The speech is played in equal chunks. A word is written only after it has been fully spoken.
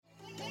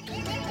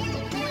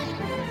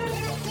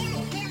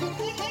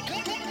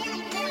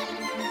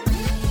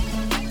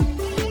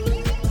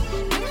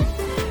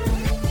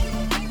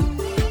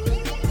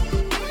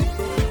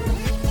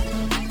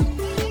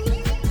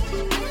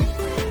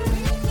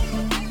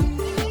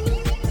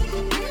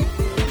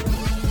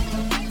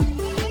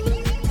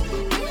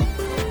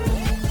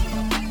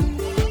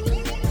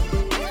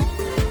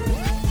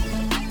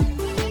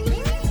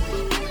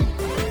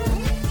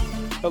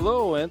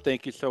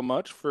Thank you so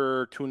much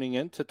for tuning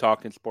in to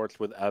Talking Sports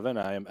with Evan.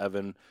 I am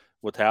Evan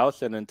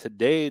Witalison, and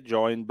today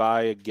joined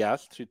by a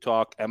guest to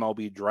talk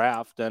MLB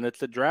draft. And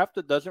it's a draft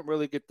that doesn't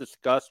really get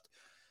discussed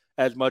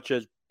as much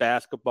as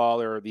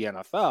basketball or the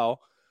NFL.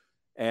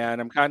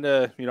 And I'm kind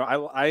of,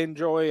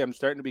 I'm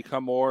starting to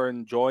become more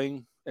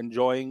enjoying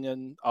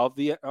and of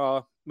the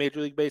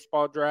Major League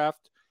Baseball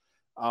draft.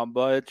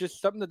 But it's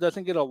just something that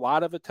doesn't get a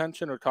lot of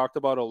attention or talked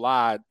about a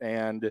lot.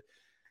 And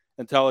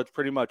until it's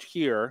pretty much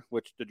here,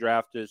 which the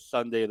draft is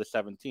Sunday the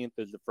 17th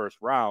is the first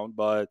round.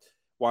 But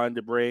wanted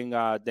to bring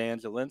Dan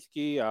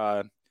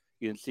Zielinski.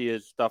 You can see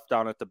his stuff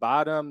down at the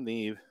bottom,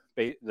 the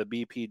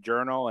BP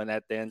Journal, and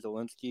at Dan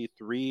Zielinski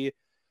 3.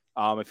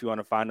 If you want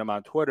to find him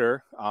on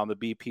Twitter, the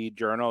BP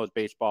Journal is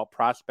Baseball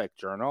Prospect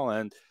Journal.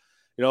 And,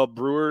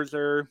 Brewers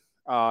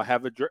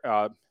have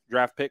a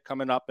draft pick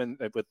coming up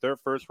with their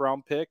first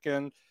round pick.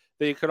 And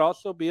they could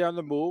also be on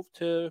the move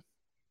to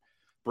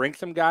bring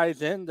some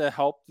guys in to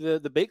help the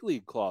big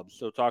league clubs.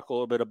 So talk a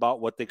little bit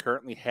about what they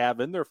currently have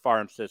in their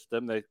farm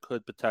system that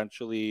could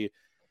potentially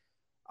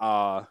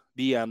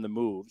be on the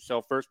move. So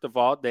first of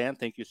all, Dan,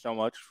 thank you so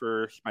much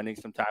for spending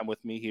some time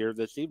with me here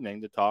this evening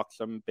to talk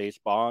some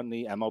baseball and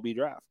the MLB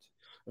draft.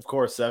 Of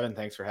course, Evan,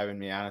 thanks for having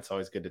me on. It's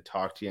always good to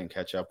talk to you and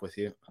catch up with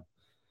you.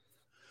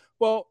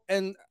 Well,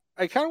 and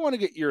I kind of want to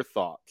get your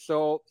thoughts.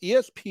 So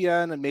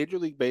ESPN and Major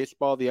League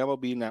Baseball, the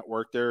MLB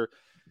network,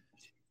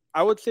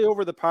 I would say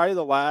over probably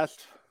the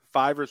last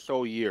 5 or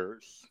so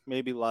years,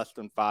 maybe less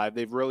than 5,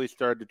 they've really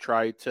started to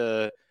try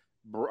to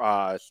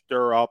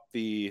stir up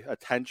the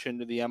attention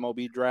to the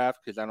MLB draft,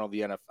 because I know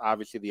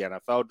obviously the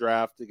NFL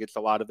draft, it gets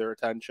a lot of their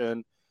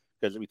attention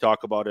because we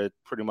talk about it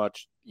pretty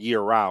much year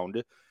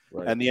round.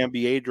 Right. And the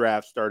NBA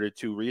draft started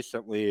too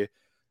recently.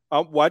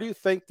 Why do you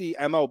think the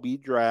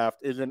MLB draft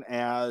isn't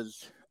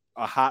as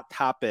a hot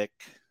topic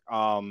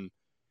than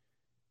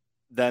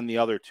the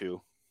other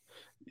two?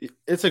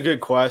 It's a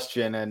good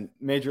question, and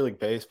Major League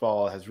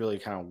Baseball has really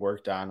kind of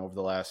worked on over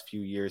the last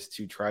few years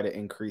to try to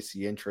increase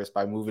the interest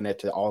by moving it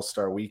to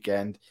All-Star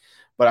Weekend.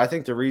 But I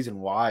think the reason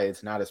why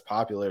it's not as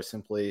popular is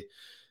simply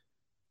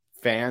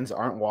fans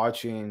aren't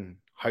watching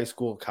high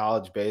school,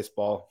 college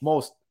baseball.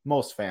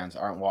 Most fans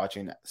aren't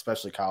watching,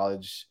 especially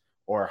college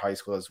or high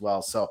school as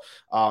well. So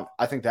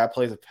I think that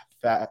plays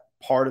a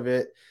part of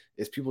it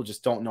is people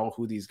just don't know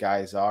who these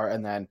guys are,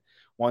 and then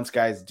once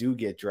guys do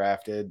get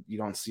drafted, you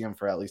don't see them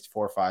for at least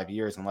 4 or 5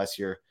 years unless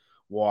you're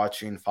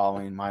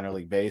following minor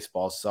league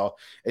baseball. So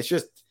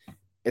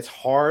it's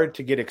hard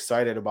to get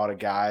excited about a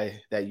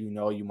guy that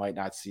you might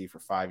not see for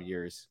 5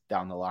 years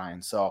down the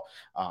line. So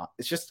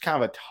it's just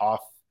kind of a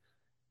tough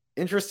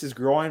interest is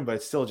growing, but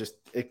it's still just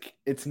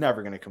it's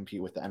never going to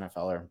compete with the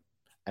NFL or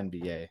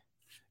NBA.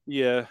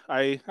 Yeah,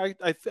 I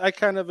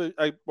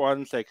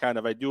wouldn't say kind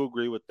of. I do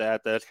agree with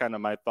that. That's kind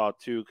of my thought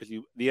too, because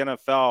the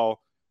NFL.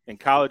 In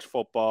college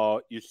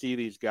football, you see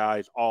these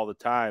guys all the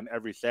time,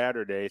 every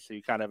Saturday, so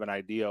you kind of have an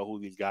idea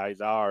who these guys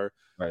are.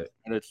 Right.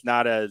 And it's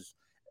not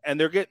and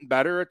they're getting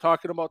better at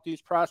talking about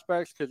these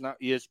prospects, because now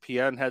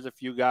ESPN has a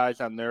few guys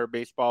on their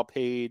baseball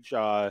page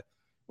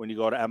when you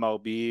go to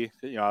MLB,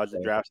 as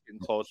the draft's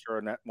getting closer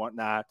and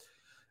whatnot.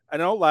 I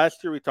know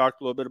last year we talked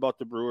a little bit about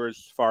the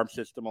Brewers farm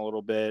system a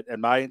little bit, and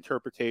my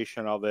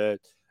interpretation of it,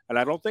 and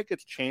I don't think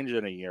it's changed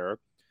in a year,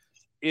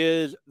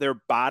 is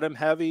they're bottom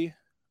heavy.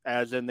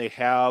 As in they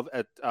have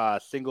at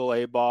single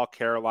A ball,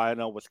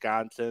 Carolina,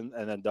 Wisconsin,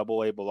 and then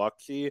double A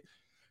Biloxi.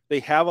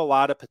 They have a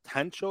lot of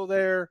potential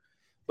there,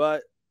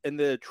 but in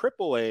the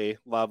triple A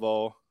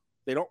level,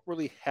 they don't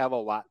really have a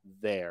lot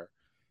there.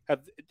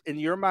 In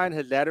your mind,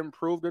 has that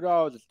improved at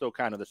all? Or is it still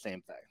kind of the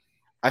same thing?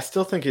 I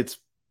still think it's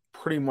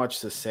pretty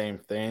much the same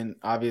thing.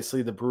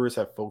 Obviously, the Brewers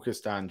have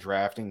focused on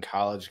drafting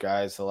college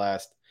guys the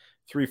last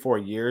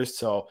 3-4 years.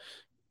 So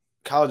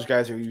college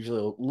guys are usually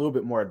a little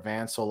bit more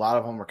advanced, so a lot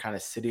of them are kind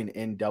of sitting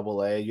in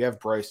double A. You have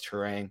Bryce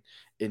Turang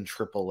in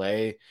triple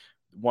A,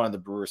 one of the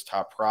Brewers'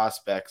 top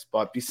prospects.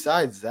 But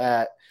besides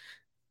that,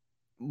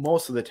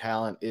 most of the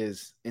talent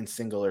is in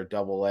single or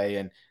double A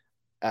and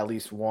at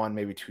least 1,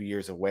 maybe 2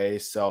 years away.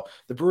 So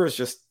the Brewers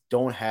just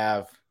don't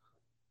have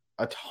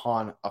a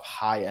ton of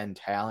high-end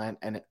talent,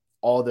 and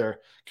all their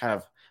kind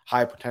of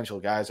high potential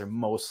guys are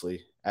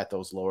mostly at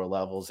those lower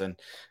levels. And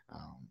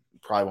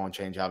probably won't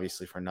change,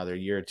 obviously, for another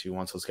year or two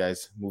once those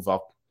guys move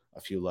up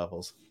a few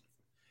levels.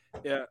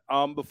 Yeah.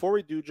 Before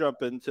we do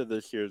jump into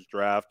this year's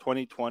draft,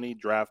 2020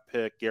 draft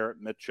pick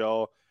Garrett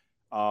Mitchell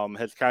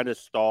has kind of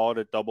stalled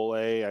at double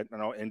A. I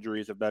know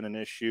injuries have been an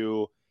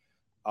issue,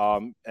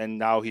 and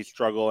now he's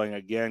struggling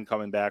again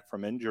coming back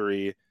from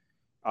injury.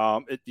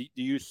 Do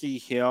you see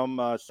him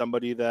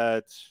somebody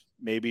that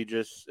maybe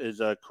just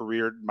is a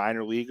career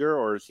minor leaguer,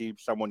 or is he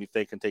someone you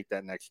think can take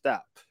that next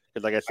step?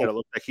 Because like I said, it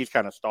looks like he's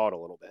kind of stalled a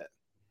little bit.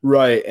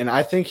 Right, and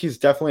I think he's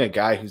definitely a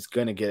guy who's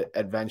going to get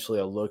eventually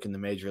a look in the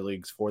major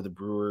leagues for the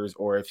Brewers,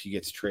 or if he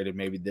gets traded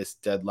maybe this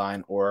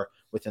deadline or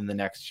within the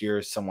next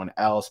year, someone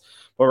else.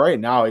 But right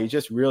now, he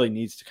just really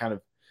needs to kind of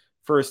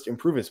first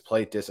improve his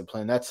plate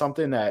discipline. That's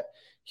something that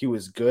he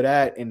was good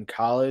at in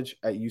college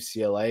at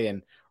UCLA,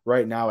 and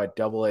right now at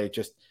Double-A,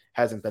 just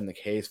hasn't been the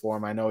case for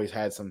him. I know he's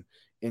had some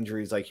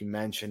injuries like you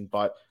mentioned,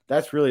 but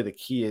that's really the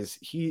key is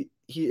he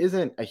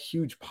isn't a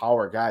huge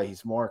power guy.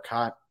 He's more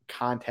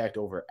contact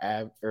over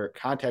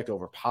contact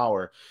over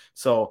power.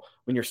 So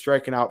when you're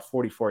striking out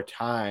 44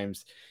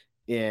 times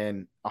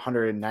in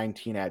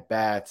 119 at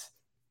bats,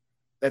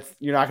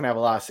 you're not going to have a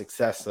lot of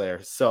success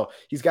there. So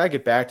he's got to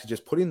get back to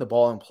just putting the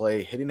ball in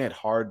play, hitting it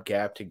hard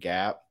gap to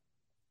gap,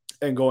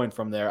 and going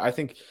from there. I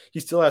think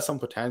he still has some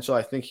potential.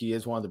 I think he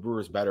is one of the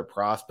Brewers' better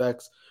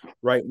prospects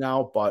right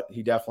now, but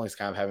he definitely is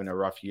kind of having a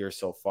rough year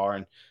so far,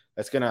 and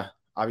that's going to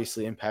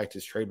obviously impact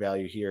his trade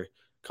value here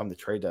come the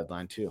trade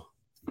deadline too.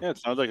 Yeah, it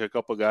sounds like a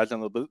couple guys on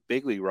the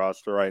big league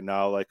roster right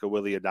now, like a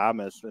Willy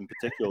Adames in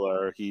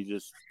particular. He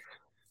just,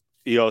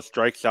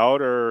 strikes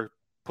out or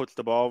puts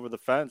the ball over the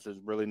fence. There's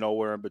really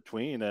nowhere in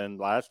between. And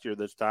last year,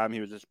 this time, he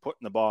was just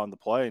putting the ball in the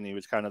play, and he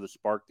was kind of the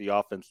spark the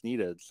offense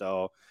needed.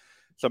 So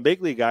some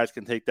big league guys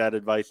can take that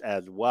advice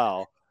as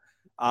well.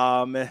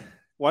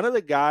 One of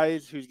the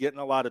guys who's getting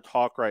a lot of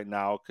talk right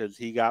now because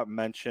he got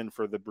mentioned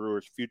for the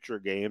Brewers' future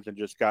games and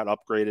just got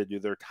upgraded to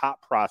their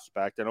top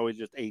prospect. I know he's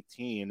just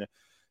 18,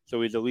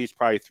 so he's at least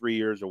probably 3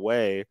 years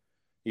away.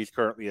 He's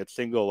currently at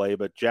single A,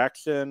 but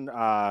Jackson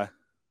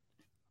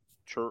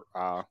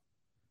Chourio.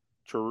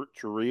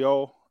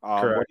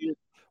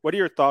 What are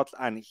your thoughts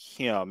on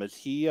him? Is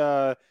he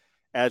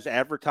as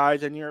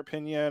advertised in your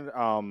opinion,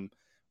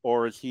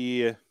 or is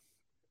he,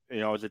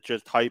 is it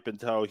just hype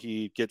until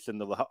he gets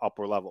into the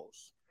upper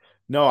levels?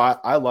 No,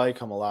 I like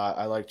him a lot.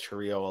 I like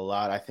Chourio a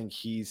lot. I think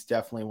he's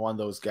definitely one of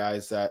those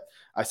guys that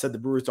I said the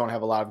Brewers don't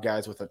have a lot of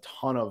guys with a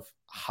ton of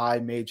high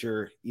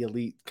major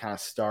elite kind of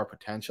star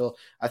potential.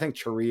 I think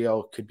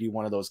Chourio could be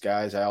one of those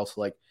guys. I also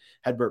like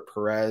Hedbert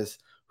Perez,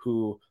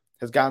 who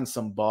has gotten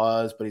some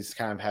buzz, but he's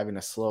kind of having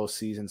a slow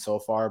season so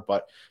far.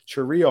 But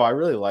Chourio, I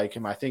really like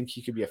him. I think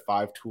he could be a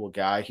 5-tool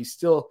guy. He's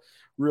still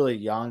really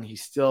young.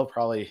 He's still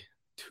probably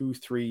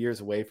 2-3 years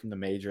away from the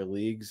major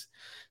leagues.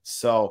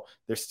 So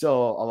there's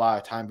still a lot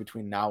of time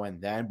between now and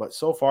then. But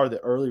so far, the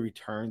early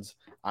returns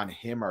on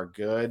him are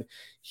good.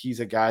 He's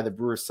a guy the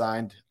Brewers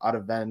signed out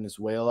of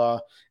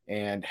Venezuela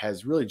and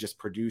has really just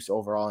produced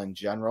overall in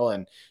general.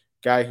 And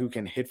guy who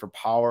can hit for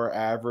power,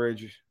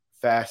 average,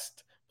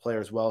 fast player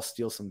as well,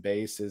 steal some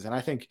bases. And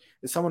I think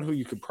it's someone who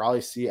you could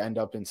probably see end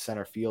up in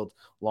center field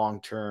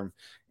long term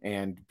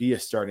and be a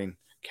starting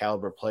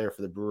caliber player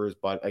for the Brewers.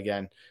 But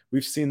again,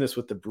 we've seen this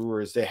with the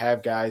Brewers. They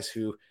have guys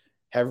who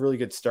have really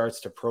good starts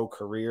to pro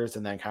careers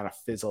and then kind of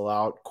fizzle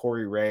out.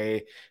 Corey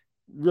Ray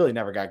really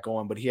never got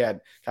going, but he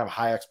had kind of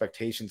high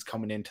expectations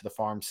coming into the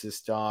farm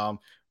system.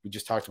 We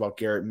just talked about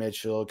Garrett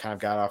Mitchell, kind of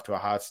got off to a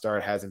hot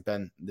start, hasn't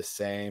been the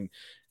same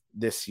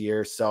this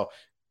year. So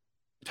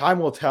time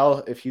will tell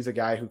if he's a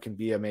guy who can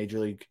be a major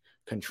league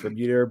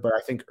contributor, but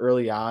I think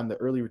early on, the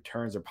early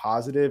returns are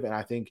positive, and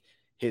I think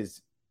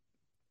his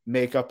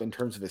makeup in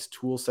terms of his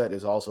tool set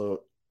is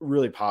also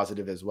really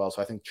positive as well.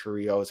 So I think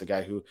Chourio is a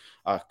guy who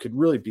could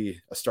really be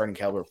a starting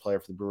caliber player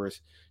for the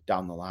Brewers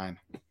down the line.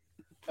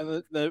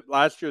 And the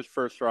last year's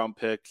first round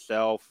pick,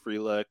 Sal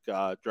Frelick,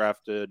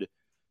 drafted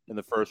in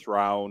the first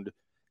round.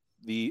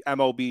 The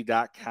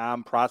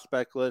MLB.com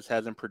prospect list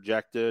has him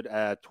projected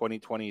at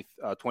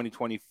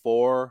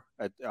 2024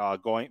 at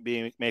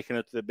making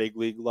it to the big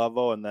league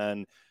level. And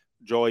then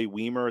Joey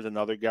Wiemer is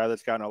another guy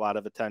that's gotten a lot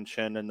of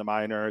attention in the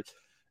minors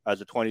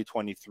as a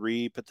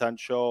 2023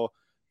 potential.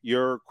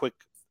 Your quick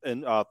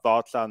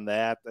thoughts on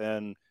that,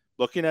 and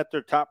looking at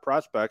their top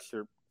prospects,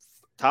 their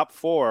top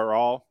 4 are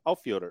all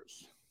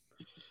outfielders.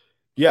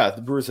 Yeah,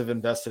 the Brewers have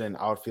invested in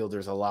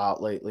outfielders a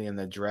lot lately in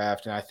the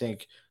draft, and I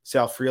think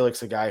Sal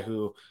Frelick's a guy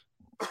who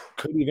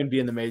could even be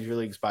in the major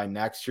leagues by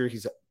next year.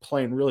 He's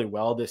playing really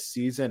well this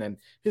season, and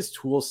his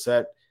tool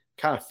set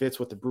kind of fits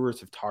what the Brewers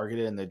have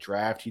targeted in the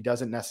draft. He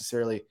doesn't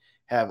necessarily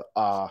have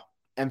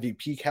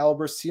MVP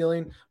caliber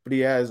ceiling, but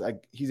he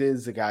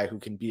is a guy who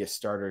can be a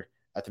starter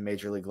at the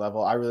major league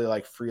level. I really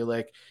like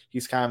Frelick.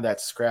 He's kind of that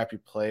scrappy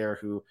player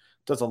who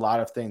does a lot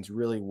of things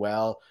really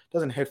well,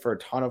 doesn't hit for a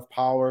ton of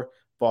power,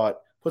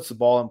 but puts the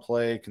ball in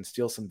play, can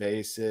steal some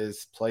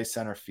bases, play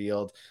center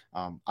field.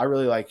 I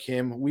really like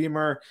him.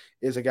 Wiemer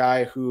is a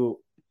guy who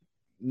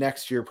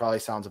next year probably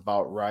sounds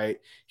about right.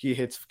 He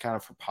hits kind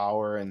of for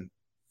power, and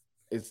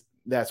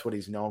that's what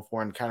he's known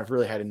for, and kind of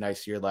really had a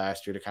nice year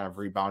last year to kind of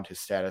rebound his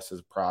status as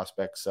a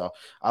prospect. So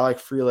I like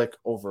Frelick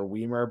over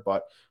Wiemer,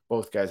 but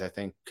both guys I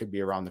think could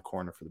be around the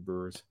corner for the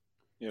Brewers.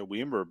 Yeah,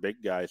 Wiemer,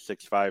 big guy,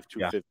 6'5",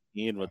 215.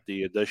 Yeah. With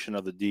the addition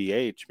of the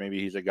DH. Maybe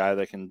he's a guy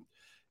that can,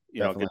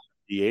 get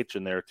DH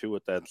in there too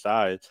with that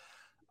size.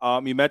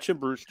 You mentioned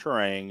Bruce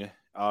Turang.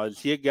 Is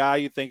he a guy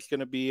you think is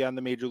going to be on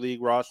the major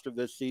league roster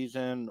this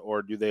season,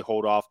 or do they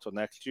hold off till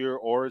next year,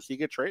 or does he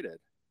get traded?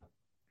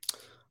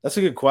 That's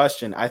a good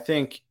question. I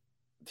think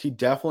he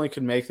definitely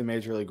could make the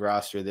major league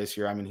roster this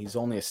year. I mean, he's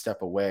only a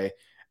step away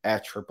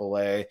at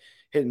AAA,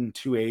 hitting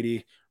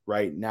 280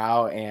 right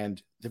now, and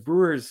the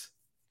Brewers,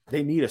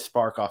 they need a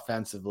spark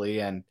offensively,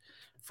 and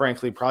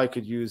frankly, probably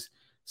could use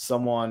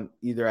someone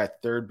either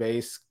at third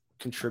base,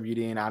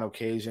 contributing on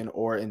occasion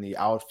or in the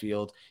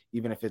outfield,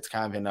 even if it's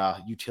kind of in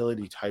a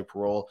utility type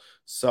role.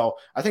 So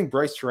I think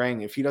Bryce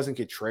Terang, if he doesn't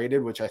get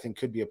traded, which I think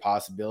could be a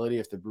possibility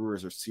if the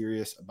Brewers are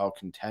serious about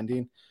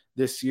contending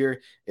this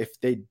year, if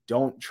they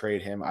don't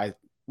trade him, I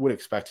would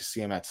expect to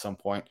see him at some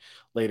point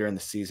later in the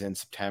season,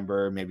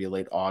 September, maybe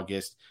late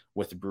August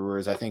with the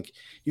Brewers. I think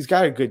he's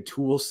got a good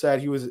tool set.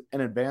 He was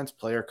an advanced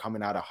player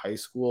coming out of high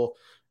school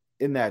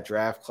in that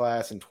draft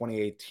class in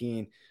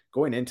 2018.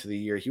 Going into the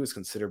year, he was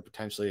considered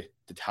potentially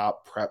the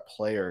top prep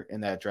player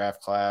in that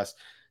draft class.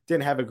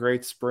 Didn't have a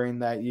great spring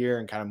that year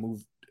and kind of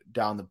moved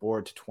down the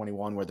board to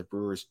 21 where the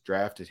Brewers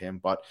drafted him.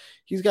 But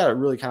he's got a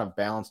really kind of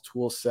balanced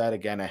tool set.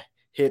 Again, a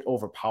hit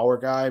over power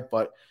guy,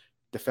 but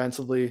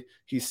defensively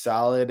he's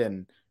solid,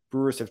 and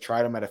Brewers have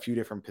tried him at a few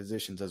different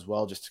positions as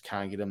well just to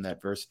kind of get him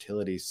that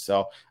versatility.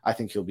 So I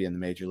think he'll be in the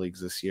major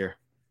leagues this year.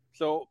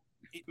 So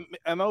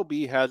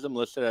MLB has him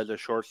listed as a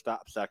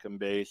shortstop, second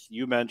base.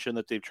 You mentioned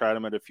that they've tried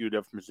him at a few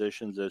different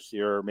positions this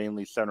year,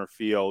 mainly center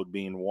field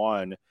being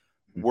one.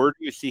 Where do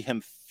you see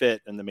him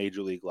fit in the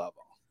major league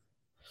level?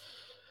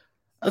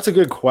 That's a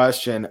good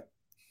question.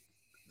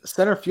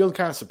 Center field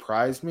kind of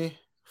surprised me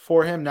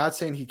for him. Not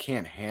saying he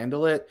can't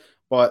handle it,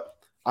 but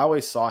I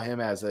always saw him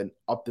as an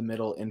up the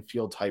middle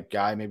infield type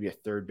guy, maybe a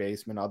third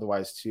baseman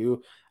otherwise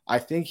too. I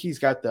think he's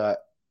got the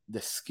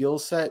skill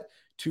set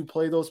to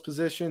play those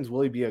positions.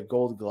 Will he be a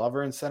Gold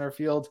Glover in center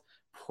field?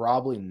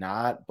 Probably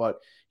not, but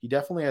he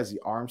definitely has the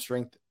arm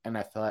strength and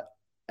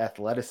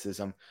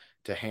athleticism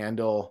to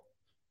handle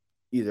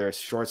either a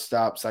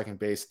shortstop, second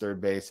base,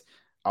 third base,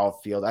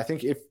 outfield. I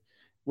think if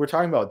we're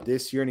talking about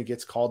this year and he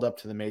gets called up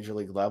to the major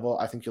league level,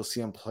 I think you'll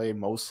see him play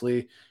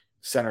mostly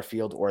center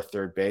field or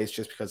third base,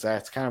 just because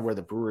that's kind of where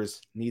the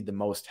Brewers need the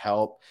most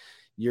help.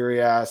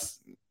 Urias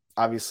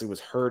obviously was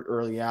hurt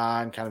early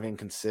on, kind of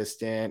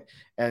inconsistent,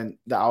 and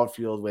the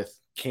outfield with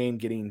Kane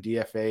getting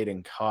DFA'd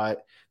and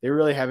cut, they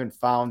really haven't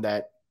found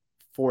that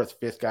fourth,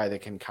 fifth guy they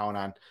can count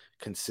on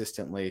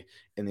consistently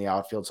in the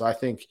outfield. So I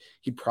think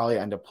he'd probably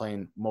end up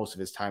playing most of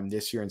his time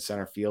this year in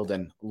center field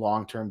and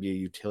long-term be a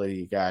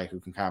utility guy who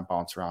can kind of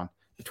bounce around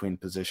between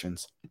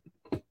positions.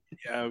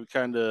 Yeah, we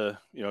kind of,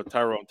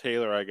 Tyrone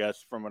Taylor, I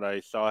guess, from what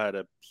I saw, had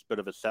a bit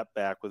of a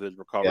setback with his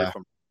recovery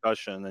from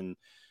concussion. And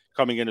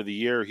coming into the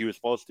year, he was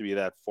supposed to be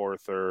that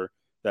fourth or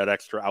that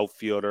extra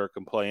outfielder,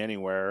 can play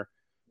anywhere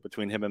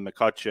between him and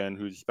McCutchen,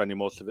 who's spending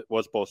was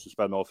supposed to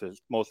spend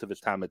most of his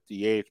time at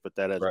DH, but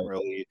that hasn't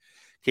really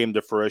came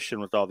to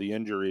fruition with all the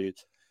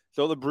injuries.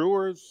 So the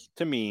Brewers,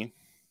 to me,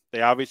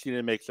 they obviously need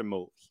to make some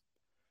moves.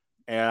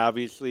 And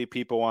obviously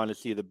people want to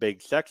see the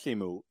big sexy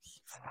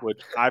moves, which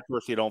I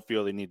personally don't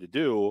feel they need to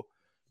do,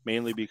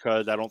 mainly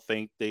because I don't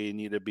think they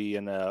need to be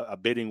in a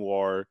bidding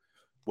war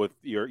with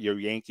your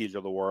Yankees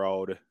of the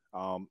world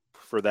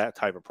for that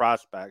type of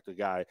prospect, a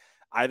guy.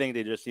 I think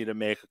they just need to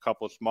make a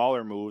couple of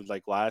smaller moves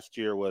like last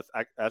year with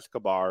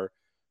Escobar,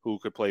 who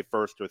could play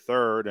first or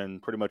third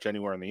and pretty much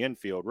anywhere in the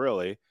infield,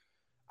 really.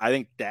 I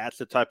think that's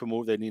the type of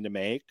move they need to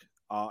make.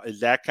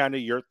 Is that kind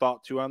of your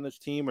thought too on this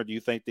team, or do you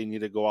think they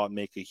need to go out and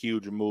make a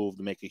huge move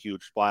to make a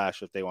huge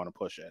splash if they want to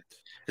push it?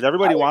 Because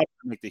everybody wants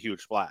to make the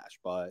huge splash,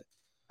 but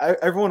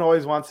everyone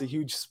always wants a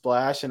huge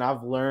splash, and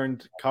I've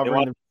learned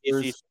covering the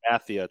Brewers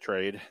Sabathia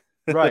trade,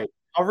 right?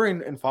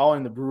 Covering and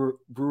following the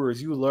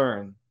Brewers, you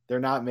learn they're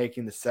not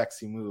making the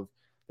sexy move.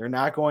 They're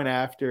not going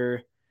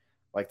after,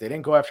 like they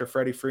didn't go after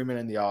Freddie Freeman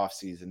in the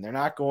offseason. They're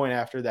not going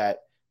after that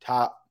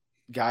top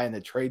guy in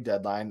the trade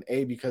deadline,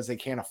 because they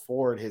can't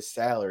afford his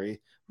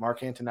salary.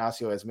 Mark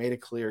Antanasio has made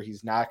it clear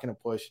he's not going to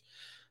push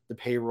the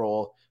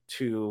payroll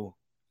to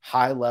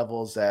high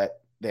levels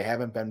that they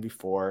haven't been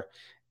before.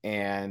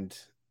 And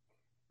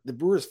the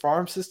Brewers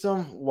farm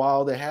system,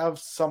 while they have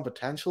some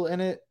potential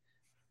in it,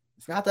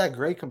 it's not that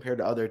great compared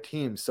to other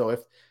teams. So if,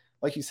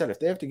 like you said, if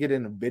they have to get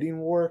in a bidding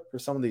war for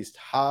some of these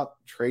top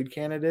trade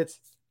candidates,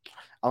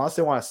 unless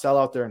they want to sell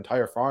out their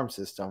entire farm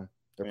system,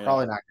 they're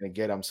probably not going to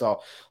get them.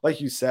 So like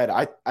you said,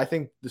 I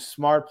think the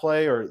smart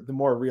play, or the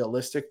more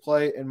realistic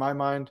play in my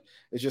mind,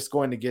 is just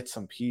going to get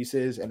some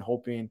pieces and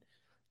hoping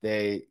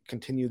they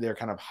continue their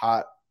kind of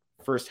hot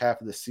first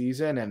half of the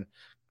season. And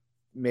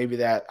maybe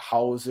that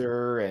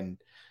Hauser and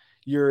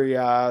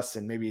Urias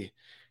and maybe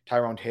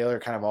Tyrone Taylor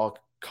kind of all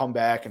come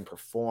back and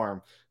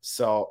perform.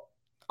 So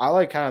I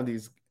like kind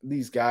of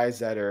these guys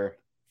that are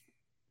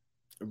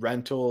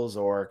rentals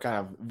or kind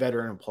of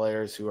veteran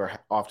players who are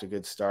off to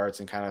good starts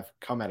and kind of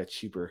come at a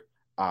cheaper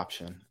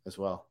option as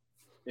well.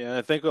 Yeah,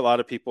 I think a lot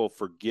of people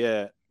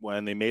forget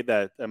when they made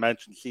that. I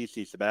mentioned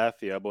CC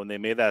Sabathia, but when they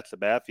made that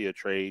Sabathia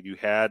trade, you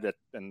had it,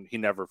 and he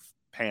never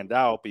panned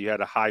out, but you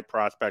had a high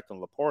prospect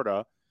in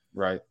Laporta.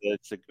 Right.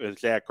 It's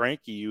Zach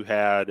Greinke. You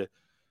had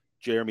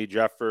Jeremy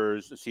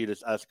Jeffers,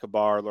 Cetus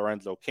Escobar,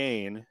 Lorenzo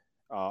Cain,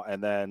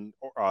 and then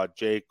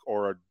Jake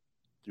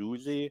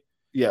Odorizzi.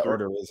 Yeah,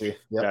 Odorizzi.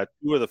 Yep. Yeah,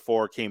 two of the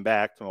four came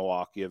back to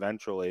Milwaukee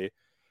eventually.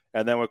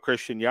 And then with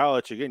Christian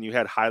Yelich, again, you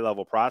had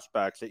high-level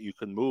prospects that you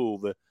can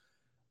move.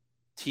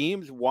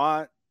 Teams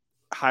want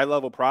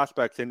high-level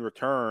prospects in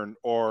return,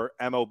 or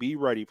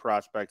MLB-ready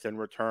prospects in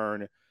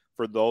return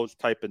for those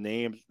type of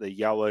names, the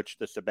Yelich,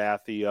 the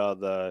Sabathia,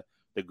 the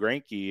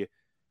Greinke,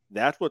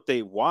 that's what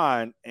they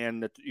want.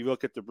 And you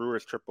look at the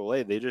Brewers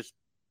AAA, they just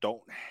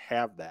don't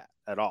have that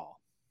at all.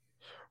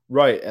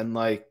 Right. And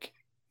like,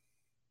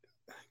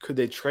 could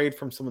they trade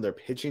from some of their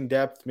pitching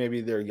depth?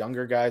 Maybe they're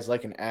younger guys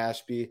like an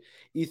Ashby.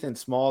 Ethan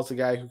Small is a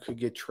guy who could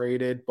get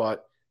traded,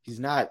 but he's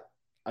not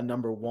a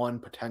number one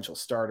potential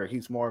starter.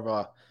 He's more of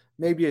a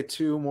maybe a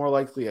 2, more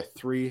likely a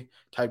 3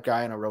 type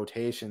guy in a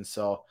rotation.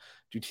 So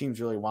do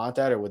teams really want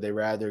that, or would they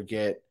rather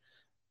get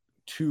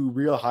 2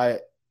 real high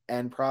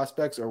end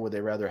prospects, or would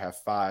they rather have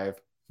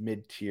 5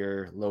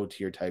 mid-tier,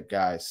 low-tier type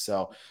guys?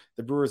 So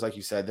the Brewers, like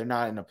you said, they're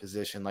not in a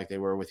position like they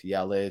were with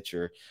Yelich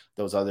or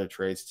those other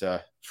trades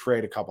to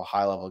trade a couple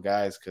high-level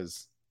guys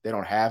because they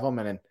don't have them.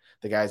 And then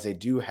the guys they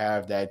do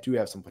have that do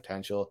have some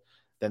potential,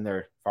 then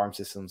their farm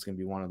system is going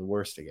to be one of the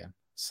worst again.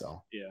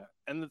 So yeah.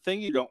 And the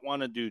thing you don't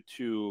want to do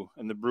too,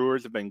 and the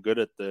Brewers have been good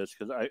at this,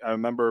 because I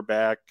remember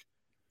back,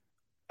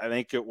 I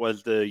think it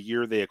was the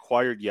year they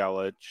acquired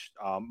Yelich,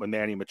 when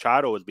Manny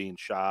Machado was being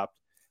shopped.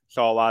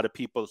 Saw a lot of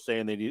people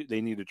saying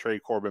they need to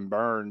trade Corbin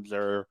Burns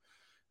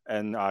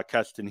and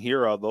Keston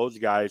Hiura, those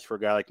guys, for a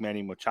guy like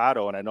Manny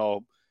Machado. And I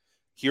know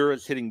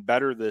Hiura's hitting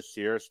better this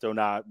year, still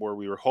not where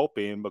we were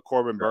hoping, but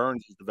Corbin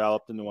Burns has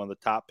developed into one of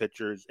the top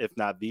pitchers, if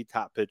not the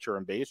top pitcher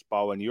in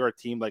baseball. When you're a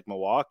team like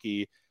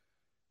Milwaukee,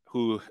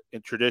 who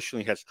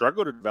traditionally has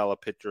struggled to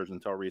develop pitchers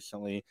until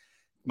recently,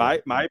 my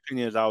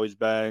opinion has always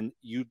been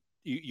you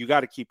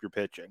got to keep your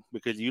pitching,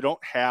 because you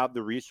don't have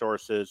the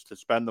resources to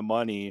spend the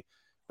money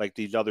like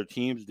these other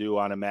teams do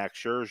on a Max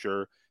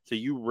Scherzer. So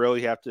you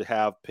really have to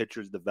have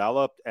pitchers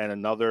developed and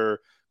another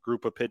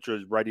group of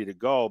pitchers ready to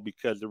go,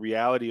 because the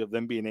reality of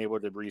them being able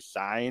to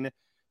re-sign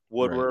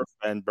Woodruff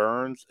and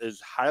Burns is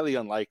highly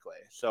unlikely.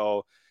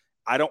 So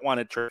I don't want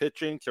to trade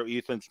pitching. So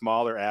Ethan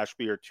Small or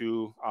Ashby are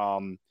 2,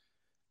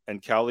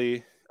 and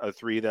Kelly are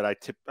 3 that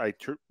I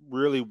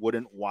really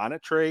wouldn't want to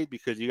trade,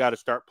 because you got to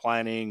start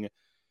planning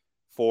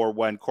for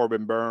when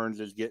Corbin Burns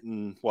is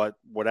getting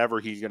whatever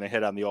he's going to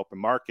hit on the open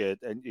market,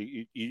 and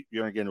you're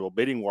going to get into a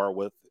bidding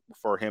war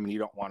for him, and you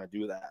don't want to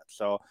do that.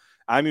 So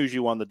I'm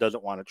usually one that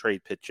doesn't want to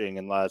trade pitching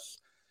unless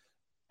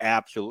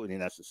absolutely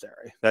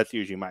necessary. That's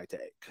usually my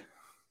take.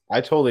 I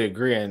totally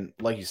agree. And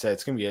like you said,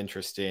 it's going to be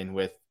interesting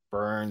with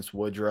Burns,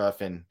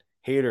 Woodruff, and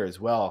Hader as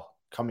well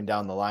coming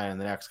down the line in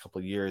the next couple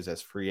of years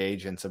as free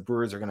agents. The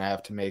Brewers are going to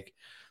have to make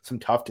some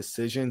tough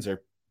decisions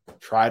or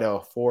try to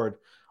afford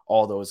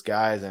all those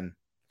guys. And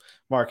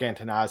Mark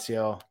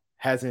Antanasio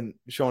hasn't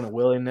shown a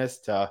willingness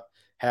to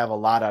have a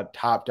lot of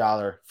top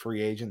dollar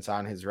free agents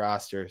on his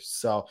roster.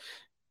 So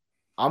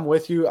I'm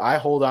with you. I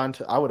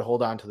would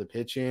hold on to the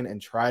pitching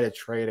and try to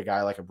trade a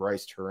guy like a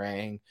Bryce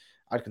Terang.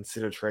 I'd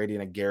consider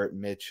trading a Garrett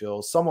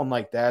Mitchell, someone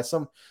like that.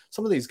 Some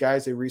of these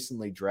guys they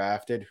recently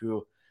drafted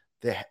who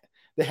they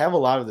have a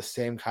lot of the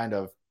same kind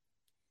of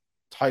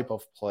type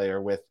of player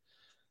with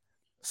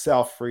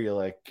Sal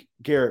Frelick,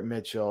 Garrett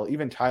Mitchell,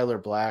 even Tyler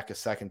Black, a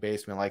second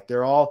baseman. Like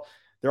they're all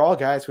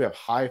guys who have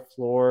high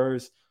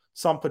floors,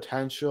 some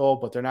potential,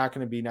 but they're not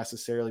going to be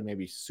necessarily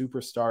maybe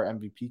superstar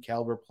MVP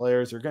caliber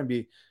players. They're going to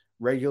be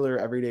regular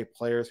everyday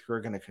players who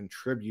are going to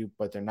contribute,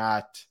 but they're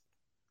not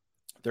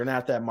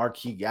that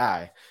marquee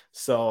guy.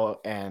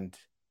 So, and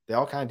they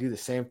all kind of do the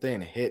same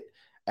thing, hit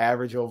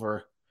average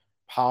over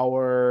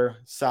power,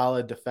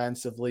 solid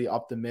defensively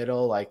up the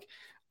middle. Like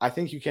I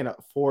think you can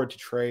afford to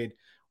trade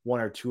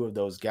 1 or 2 of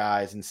those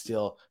guys and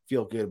still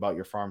feel good about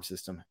your farm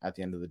system at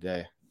the end of the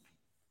day.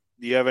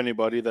 Do you have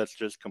anybody that's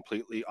just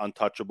completely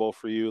untouchable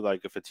for you?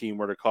 Like if a team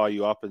were to call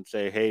you up and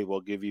say, hey,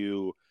 we'll give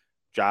you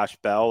Josh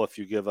Bell if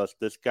you give us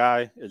this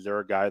guy, is there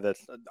a guy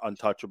that's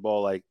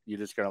untouchable? Like you're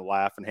just going to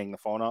laugh and hang the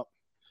phone up?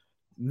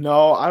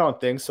 No, I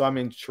don't think so. I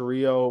mean,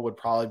 Chiriot would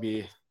probably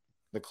be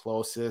the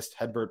closest.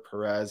 Hedbert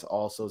Perez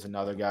also is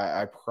another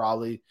guy I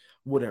probably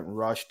wouldn't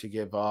rush to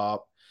give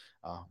up.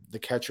 The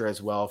catcher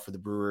as well for the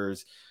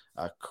Brewers,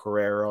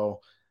 Carrero,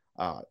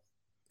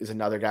 is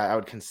another guy I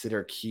would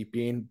consider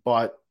keeping.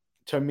 But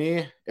to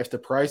me, if the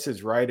price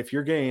is right, if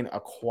you're getting a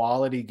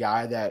quality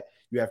guy that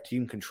you have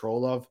team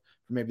control of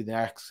for maybe the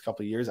next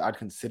couple of years, I'd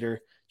consider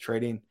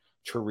trading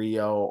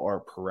Chiriot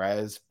or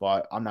Perez,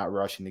 but I'm not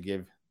rushing to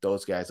give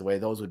those guys away.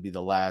 Those would be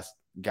the last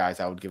guys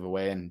I would give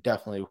away, and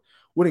definitely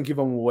wouldn't give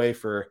them away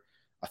for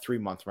a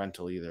 3-month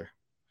rental either.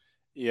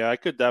 Yeah, I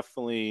could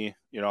definitely,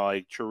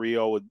 like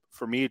Chiriot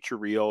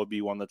would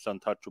be one that's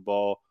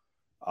untouchable.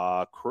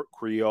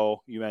 Creo,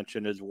 you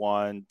mentioned, is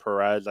one.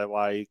 Perez, I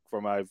like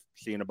from what I've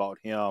seen about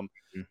him.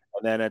 Mm-hmm.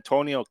 And then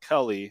Antonio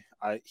Kelly,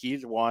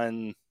 he's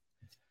one.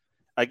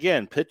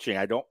 Again, pitching.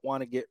 I don't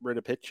want to get rid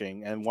of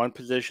pitching. And one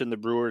position the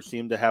Brewers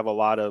seem to have a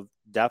lot of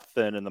depth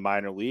in the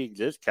minor leagues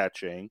is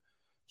catching.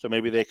 So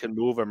maybe they can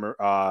move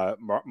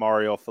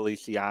Mario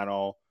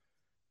Feliciano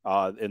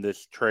in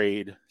this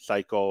trade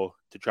cycle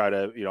to try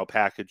to,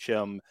 package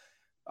him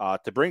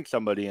to bring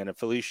somebody in. And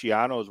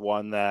Feliciano is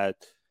one that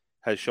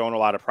has shown a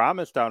lot of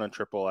promise down in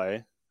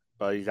AAA,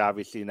 but he's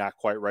obviously not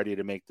quite ready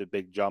to make the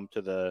big jump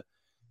to the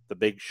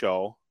big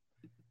show.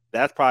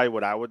 That's probably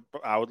what I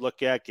would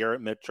look at.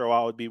 Garrett Mitchell,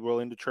 I would be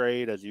willing to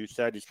trade. As you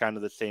said, he's kind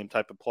of the same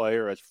type of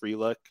player as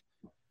Frelick.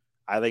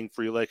 I think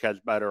Frelick has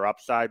better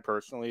upside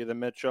personally than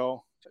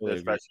Mitchell, Totally agree.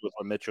 especially with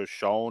what Mitchell's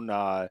shown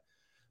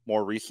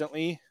more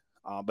recently.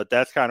 But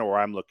that's kind of where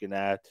I'm looking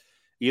at.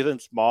 Ethan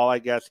Small, I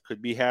guess,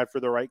 could be had for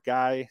the right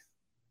guy.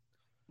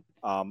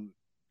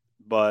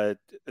 But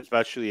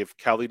especially if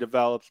Kelly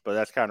develops, but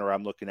that's kind of where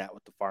I'm looking at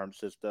with the farm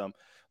system.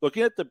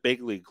 Looking at the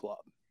big league club,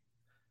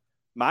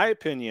 my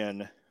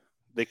opinion,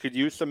 they could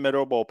use some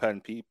middle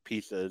bullpen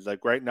pieces.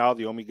 Like right now,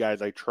 the only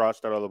guys I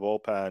trust out of the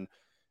bullpen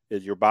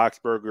is your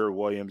Boxberger,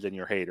 Williams, and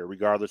your Hader,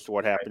 regardless of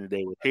what happened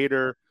today with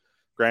Hader.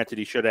 Granted,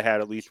 he should have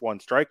had at least one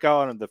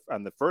strikeout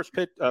on the first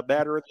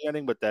batter of the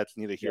inning, but that's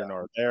neither here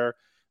nor there.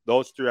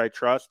 Those three I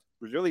trust.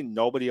 There's really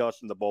nobody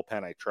else in the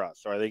bullpen I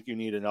trust. So I think you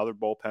need another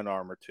bullpen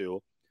arm or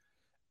two.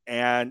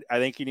 And I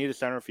think you need a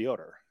center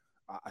fielder.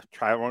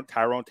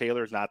 Tyrone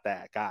Taylor is not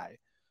that guy.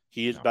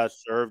 He is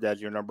best served as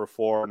your number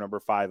 4, number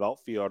 5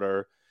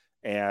 outfielder.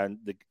 And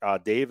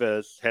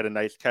Davis had a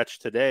nice catch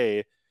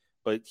today,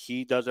 but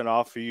he doesn't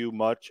offer you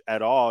much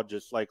at all,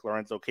 just like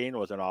Lorenzo Cain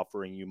wasn't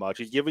offering you much.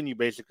 He's giving you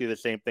basically the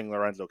same thing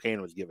Lorenzo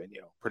Cain was giving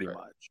you, pretty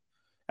much.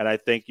 And I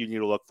think you need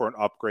to look for an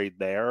upgrade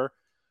there.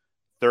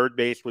 Third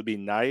base would be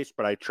nice,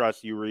 but I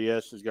trust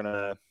Urias is going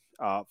to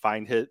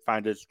find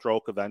his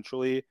stroke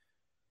eventually.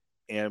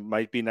 And it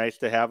might be nice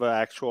to have an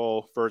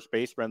actual first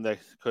baseman that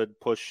could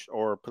push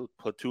or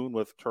platoon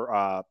with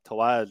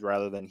Tellez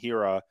rather than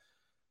Hira.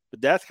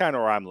 But that's kind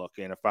of where I'm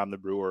looking if I'm the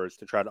Brewers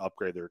to try to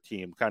upgrade their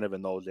team, kind of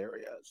in those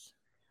areas.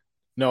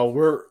 No,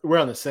 we're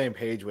on the same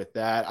page with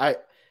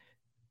that.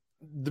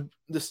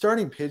 The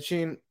starting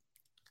pitching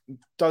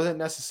doesn't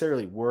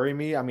necessarily worry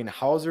me. I mean,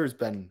 Hauser's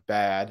been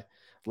bad.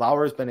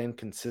 Lauer's been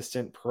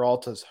inconsistent.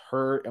 Peralta's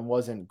hurt and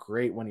wasn't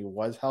great when he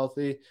was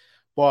healthy.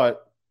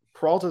 But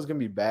Peralta's going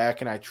to be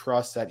back, and I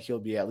trust that he'll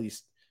be at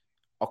least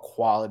a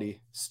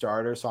quality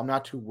starter. So I'm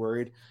not too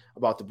worried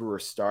about the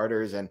Brewers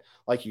starters. And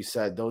like you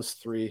said, those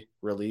 3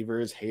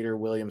 relievers, Hader,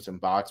 Williams, and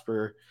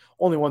Boxberger,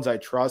 only ones I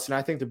trust. And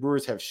I think the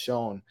Brewers have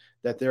shown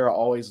that they're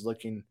always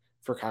looking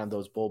for kind of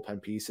those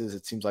bullpen pieces.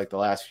 It seems like the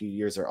last few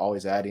years they're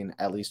always adding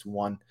at least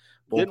one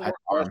bullpen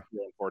arm.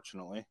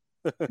 Unfortunately.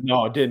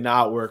 No, it did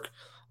not work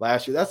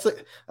last year. That's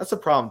the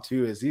problem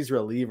too, is these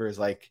relievers,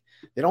 like,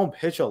 they don't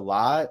pitch a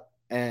lot,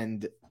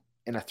 and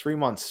in a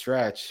 3-month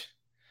stretch,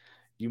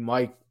 you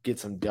might get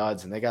some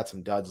duds, and they got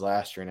some duds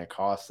last year, and it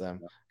cost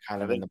them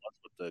kind of in with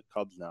the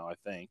Cubs now, I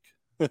think.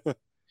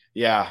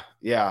 Yeah.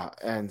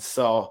 And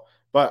so,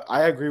 but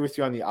I agree with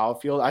you on the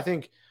outfield. I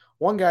think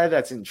one guy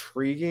that's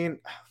intriguing,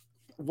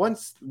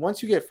 once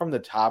you get from the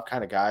top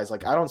kind of guys,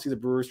 like, I don't see the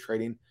Brewers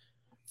trading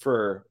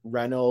for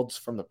Reynolds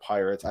from the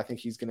Pirates. I think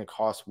he's going to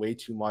cost way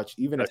too much,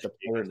 even if the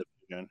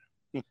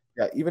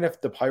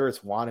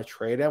Pirates want to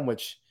trade him,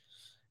 which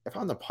if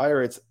I'm the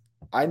Pirates,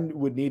 I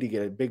would need to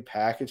get a big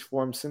package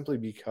for him simply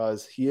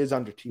because he is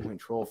under team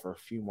control for a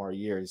few more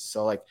years.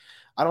 So, like,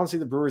 I don't see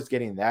the Brewers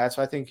getting that.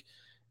 So I think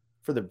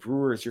for the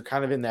Brewers, you're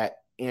kind of in that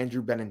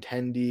Andrew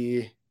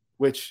Benintendi,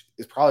 which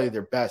is probably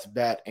their best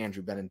bet,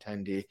 Andrew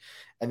Benintendi.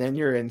 And then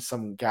you're in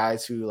some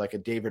guys who, like a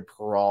David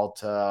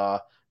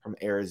Peralta from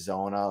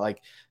Arizona.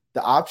 Like,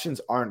 the options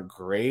aren't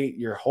great.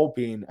 You're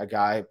hoping a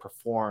guy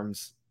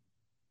performs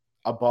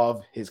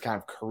above his kind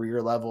of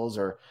career levels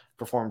or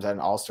performs at an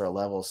all-star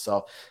level.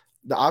 So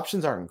the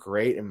options aren't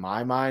great in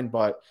my mind,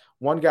 but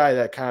one guy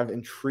that kind of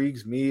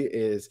intrigues me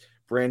is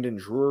Brandon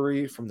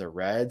Drury from the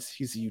Reds.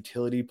 He's a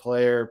utility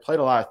player, played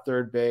a lot of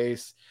third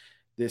base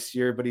this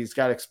year, but he's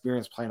got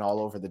experience playing all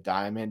over the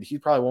diamond. He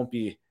probably won't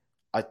be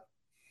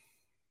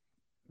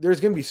there's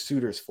going to be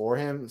suitors for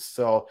him,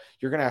 so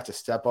you're going to have to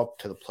step up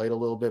to the plate a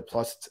little bit,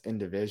 plus it's in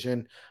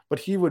division. But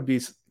he would be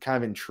kind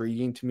of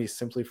intriguing to me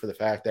simply for the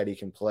fact that he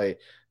can play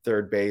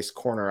third base,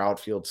 corner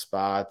outfield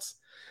spots,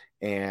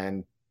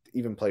 and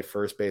even play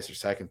first base or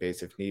second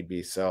base if need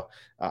be. So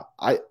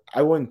I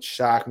wouldn't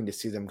shock me to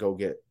see them go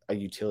get a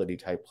utility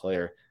type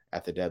player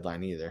at the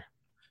deadline either.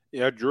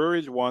 Yeah,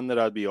 Drury's one that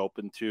I'd be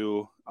open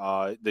to.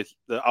 The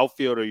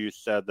outfielder you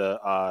said,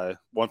 the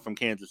one from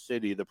Kansas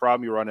City, the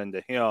problem you run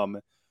into him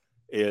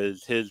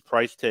is his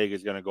price tag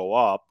is going to go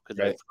up because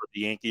I've heard the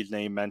Yankees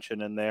name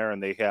mentioned in there,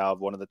 and they have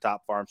one of the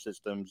top farm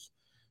systems,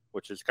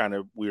 which is kind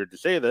of weird to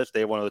say this. They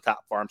have one of the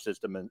top farm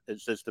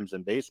systems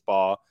in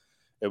baseball,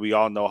 and we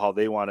all know how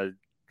they want to,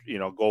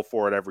 go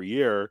for it every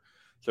year.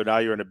 So now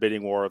you're in a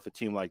bidding war with a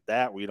team like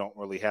that where you don't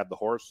really have the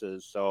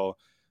horses. So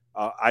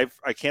I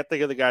can't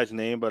think of the guy's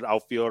name, but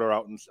outfielder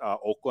out in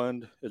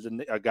Oakland is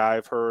a guy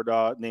I've heard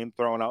name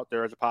thrown out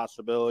there as a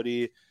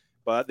possibility.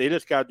 But they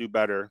just got to do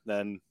better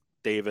than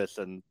Davis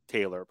and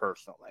Taylor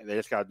personally. They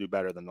just got to do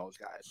better than those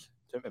guys,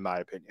 in my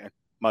opinion.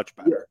 Much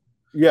better.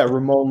 Yeah,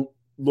 Ramon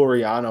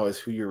Laureano is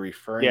who you're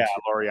referring to. Yeah,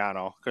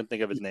 Laureano. Couldn't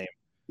think of his name.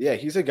 Yeah,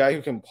 he's a guy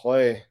who can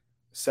play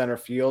center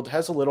field,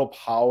 has a little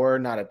power,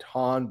 not a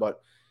ton,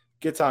 but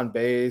gets on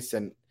base,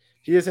 and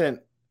he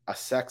isn't a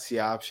sexy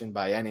option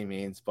by any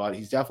means, but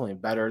he's definitely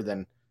better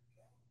than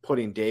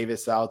putting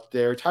Davis out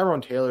there.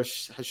 Tyrone Taylor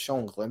has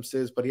shown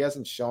glimpses, but he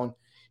hasn't shown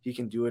he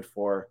can do it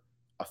for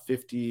a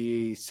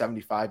 50,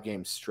 75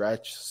 game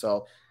stretch.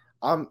 So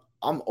I'm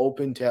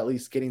open to at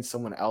least getting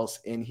someone else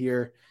in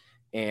here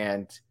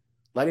and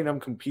letting him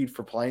compete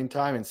for playing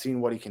time and seeing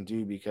what he can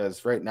do,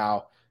 because right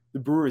now the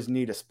Brewers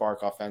need a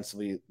spark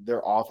offensively.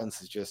 Their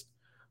offense is just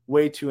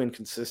way too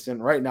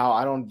inconsistent. Right now,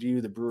 I don't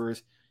view the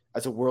Brewers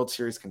as a World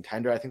Series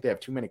contender. I think they have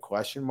too many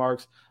question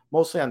marks,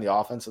 mostly on the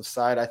offensive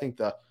side. I think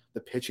the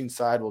pitching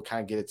side will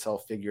kind of get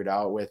itself figured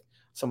out with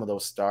some of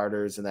those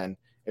starters, and then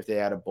if they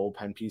add a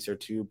bullpen piece or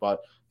two.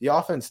 But the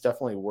offense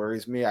definitely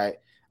worries me. I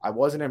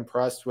wasn't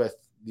impressed with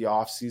the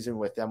offseason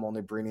with them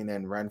only bringing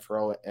in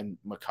Renfroe and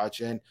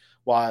McCutchen.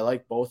 While I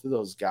like both of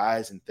those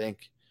guys and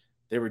think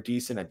they were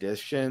decent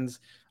additions,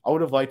 I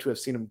would have liked to have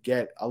seen them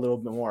get a little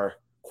bit more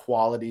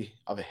quality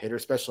of a hitter,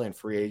 especially in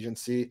free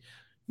agency.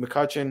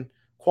 McCutchen,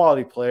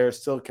 quality player,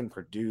 still can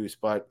produce,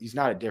 but he's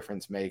not a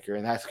difference maker,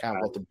 and that's kind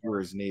of what the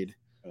Brewers need.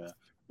 Yeah.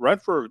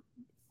 Renfroe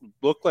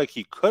looked like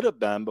he could have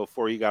been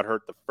before he got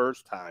hurt the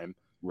first time.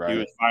 Right. He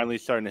was finally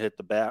starting to hit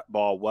the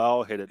ball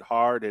well, hit it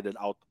hard, hit it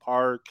out the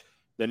park.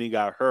 Then he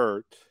got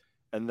hurt,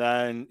 and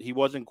then he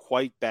wasn't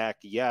quite back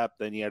yet.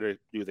 Then he had to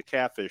do the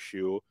calf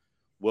issue.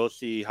 We'll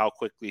see how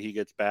quickly he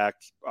gets back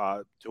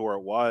to where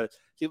it was.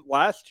 See,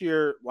 last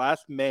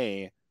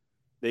May,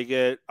 they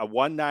get a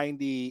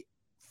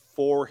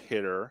 194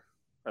 hitter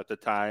at the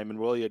time, and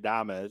Willie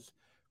Adames,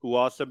 who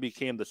also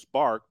became the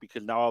spark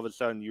because now all of a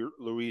sudden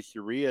Luis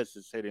Urias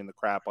is hitting the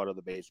crap out of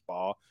the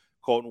baseball.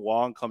 Colton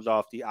Wong comes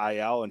off the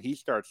IL, and he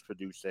starts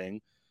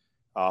producing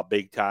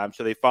big time.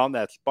 So they found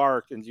that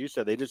spark, and as you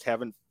said, they just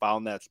haven't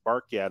found that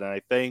spark yet. And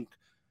I think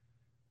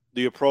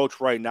the approach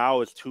right now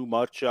is too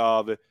much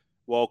of,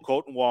 well,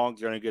 Colton Wong's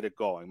going to get it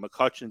going.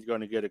 McCutchen's going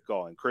to get it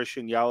going.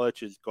 Christian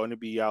Yelich is going to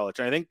be Yelich.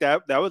 And I think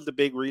that was the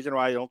big reason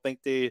why I don't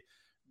think they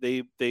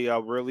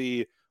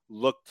really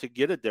look to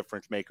get a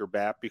difference maker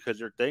back, because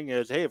their thing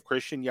is, hey, if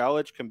Christian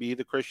Yelich can be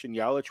the Christian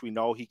Yelich we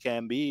know he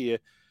can be,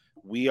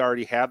 we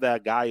already have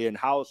that guy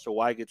in-house, so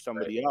why get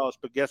somebody else?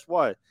 But guess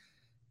what?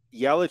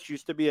 Yelich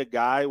used to be a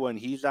guy when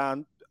he's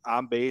on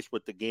base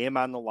with the game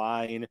on the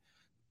line,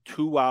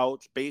 2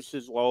 outs,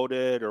 bases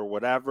loaded or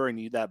whatever, and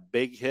you that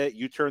big hit,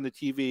 you turn the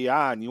TV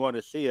on, you want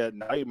to see it.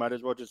 Now you might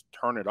as well just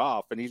turn it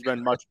off. And he's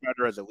been much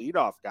better as a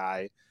leadoff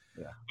guy.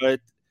 Yeah.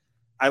 But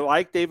I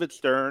like David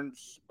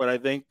Stearns, but I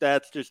think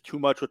that's just too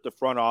much what the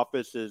front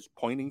office is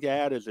pointing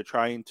at, is they're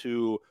trying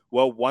to,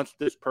 well, once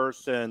this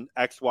person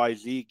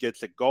XYZ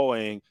gets it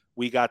going,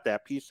 we got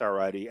that piece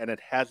already. And it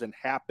hasn't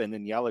happened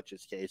in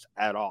Yelich's case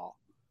at all.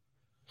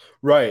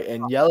 Right.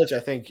 And Yelich, I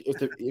think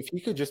if he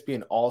could just be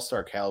an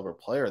all-star caliber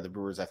player, the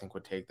Brewers, I think,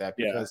 would take that,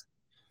 because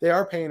they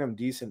are paying him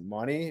decent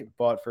money.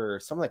 But for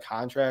some of the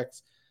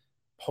contracts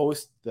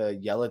post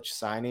the Yelich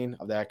signing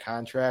of that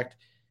contract,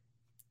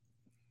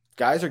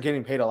 guys are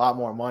getting paid a lot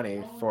more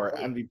money for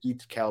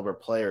MVP caliber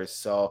players.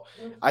 So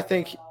I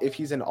think if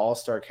he's an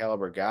all-star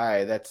caliber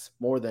guy, that's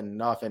more than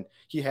enough. And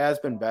he has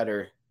been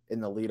better in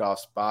the leadoff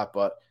spot,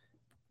 but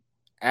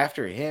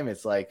after him,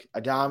 it's like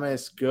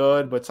Adames,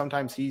 good, but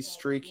sometimes he's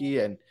streaky.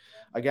 And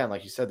again,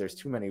 like you said, there's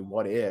too many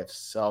what ifs.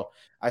 So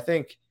I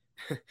think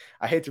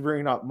I hate to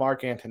bring up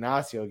Mark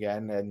Antanasio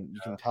again, and you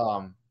can tell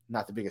I'm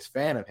not the biggest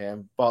fan of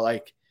him, but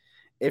like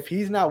if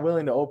he's not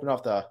willing to open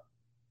up the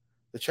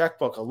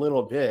checkbook a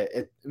little bit,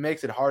 it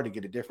makes it hard to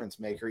get a difference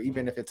maker,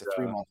 even if it's a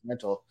 3-month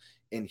rental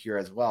in here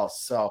as well.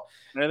 So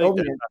and I think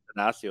that's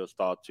Atanasio's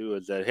thought too,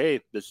 is that, hey,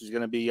 this is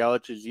going to be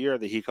Yelich's year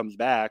that he comes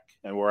back,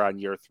 and we're on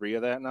year 3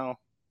 of that now.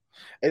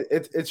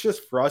 It's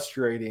just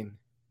frustrating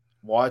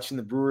watching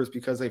the Brewers,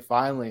 because they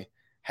finally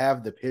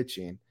have the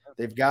pitching.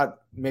 They've got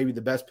maybe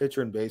the best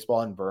pitcher in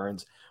baseball in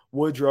Burns.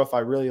 Woodruff, I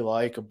really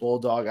like, a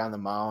bulldog on the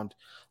mound.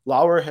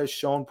 Lauer has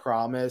shown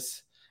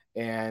promise,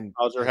 and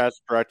Hauser has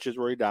stretches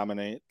where he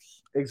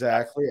dominates.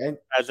 Exactly. And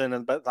as in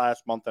the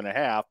last month and a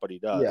half, but he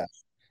does. Yeah.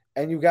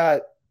 And you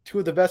got 2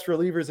 of the best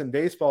relievers in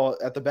baseball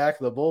at the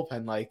back of the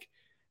bullpen. Like,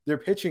 their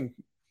pitching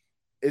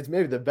is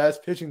maybe the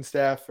best pitching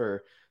staff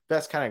or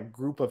best kind of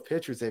group of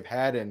pitchers they've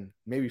had in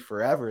maybe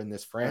forever in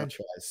this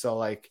franchise. So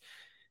like,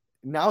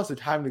 now's the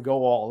time to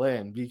go all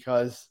in,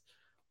 because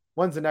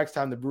when's the next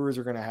time the Brewers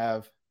are going to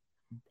have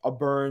a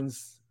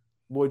Burns,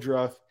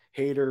 Woodruff,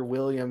 Hader,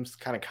 Williams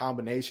kind of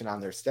combination on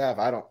their staff?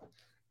 I don't,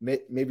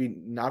 maybe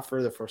not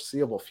for the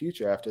foreseeable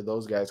future after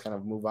those guys kind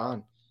of move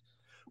on.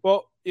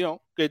 Well,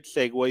 good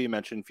segue. You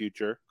mentioned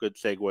future. Good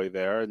segue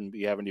there. And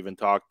we haven't even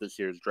talked this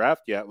year's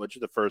draft yet, which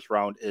the first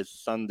round is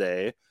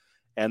Sunday.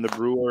 And the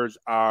Brewers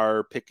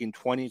are picking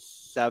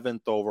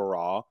 27th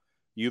overall.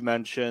 You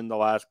mentioned the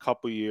last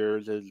couple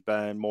years has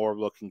been more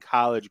looking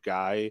college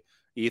guy.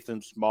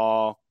 Ethan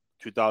Small,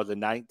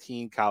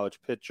 2019 college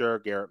pitcher.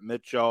 Garrett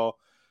Mitchell,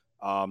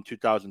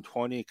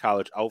 2020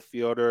 college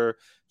outfielder.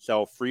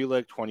 Sel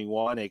Frelick,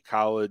 21, a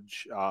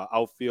college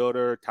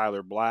outfielder.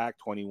 Tyler Black,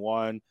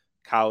 21,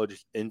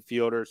 college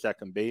infielder,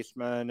 second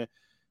baseman.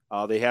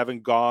 They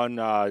haven't gone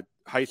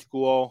high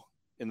school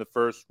in the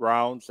first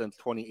round since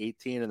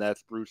 2018, and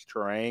that's Bruce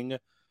Turang.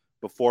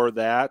 Before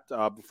that,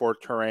 before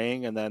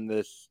Turang, and then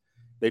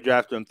they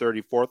drafted him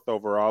 34th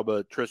overall,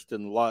 but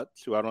Tristan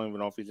Lutz, who I don't even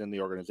know if he's in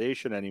the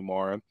organization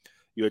anymore,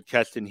 You had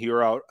Keston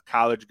Hero,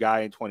 college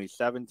guy in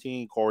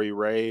 2017, Corey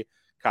Ray,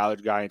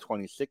 college guy in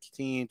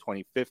 2016,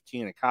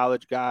 2015, a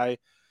college guy.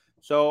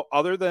 So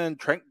other than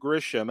Trent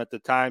Grisham, at the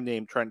time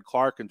named Trent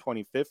Clark in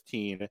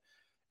 2015,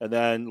 and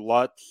then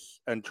Lutz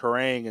and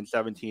Terang in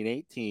 17,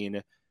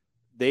 18,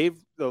 the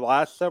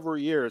last several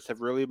years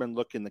have really been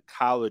looking the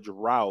college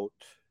route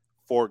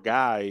for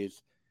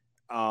guys.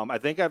 I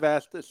think I've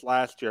asked this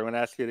last year. I'm going to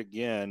ask it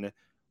again.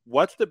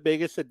 What's the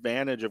biggest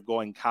advantage of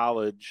going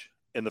college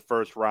in the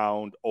first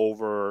round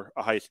over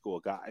a high school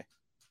guy?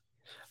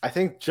 I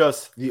think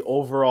just the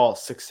overall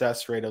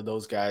success rate of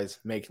those guys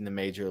making the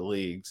major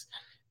leagues.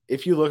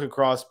 If you look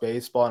across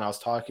baseball, and I was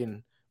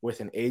talking with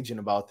an agent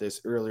about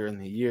this earlier in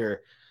the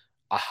year,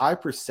 a high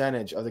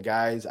percentage of the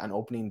guys on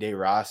opening day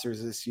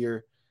rosters this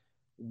year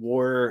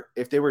were,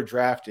 if they were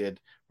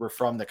drafted, were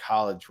from the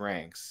college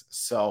ranks.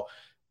 So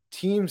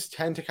teams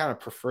tend to kind of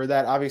prefer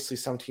that. Obviously,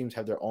 some teams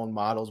have their own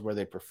models where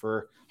they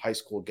prefer high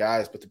school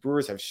guys, but the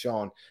Brewers have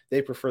shown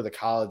they prefer the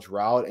college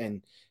route,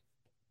 and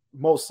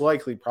most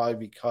likely probably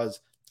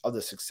because of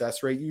the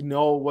success rate. You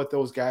know what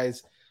those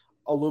guys,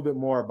 a little bit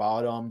more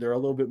about them. They're a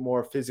little bit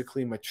more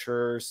physically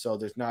mature, so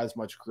there's not as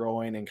much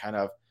growing and kind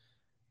of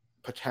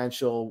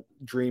potential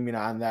dreaming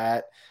on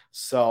that.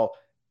 So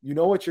you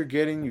know what you're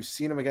getting. You've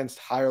seen them against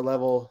higher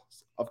level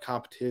of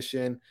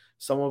competition.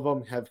 Some of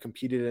them have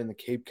competed in the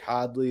Cape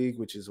Cod League,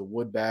 which is a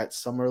wood bat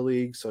summer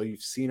league. So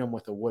you've seen them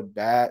with a wood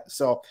bat.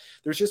 So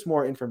there's just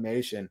more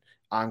information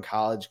on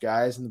college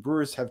guys, and the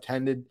Brewers have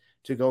tended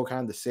to go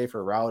kind of the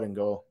safer route and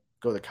go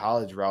the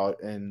college route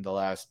in the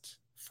last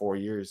 4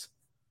 years.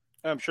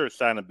 I'm sure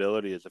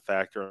signability is a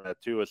factor in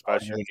that too,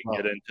 especially when you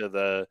get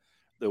into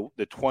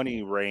the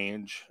 20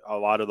 range. A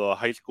lot of the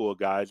high school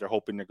guys are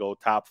hoping to go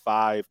top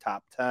 5,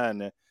 top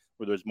 10,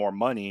 where there's more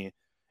money.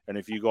 And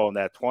if you go in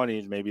that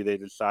 20s, maybe they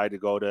decide to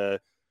go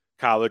to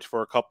college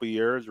for a couple of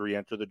years,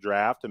 re-enter the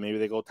draft, and maybe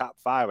they go top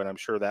 5. And I'm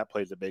sure that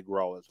plays a big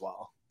role as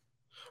well.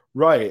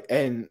 Right.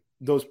 And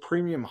those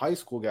premium high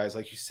school guys,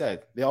 like you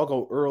said, they all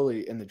go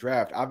early in the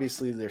draft.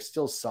 Obviously, there's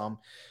still some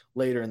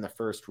later in the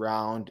first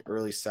round,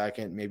 early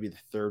second, maybe the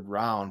third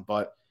round,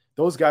 but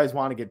those guys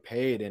want to get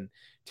paid. And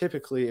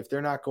typically, if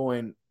they're not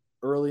going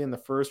early in the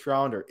first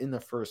round or in the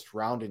first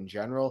round in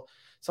general,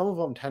 some of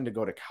them tend to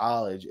go to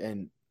college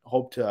and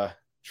hope to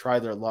try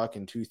their luck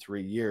in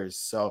 2-3 years.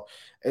 So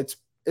it's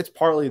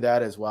partly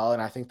that as well.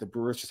 And I think the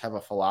Brewers just have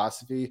a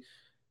philosophy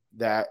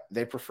that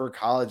they prefer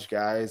college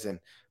guys and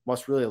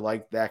must really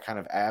like that kind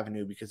of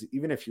avenue, because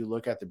even if you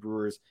look at the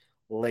Brewers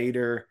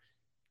later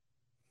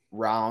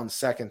rounds,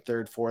 second,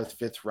 third, fourth,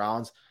 fifth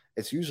rounds,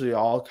 it's usually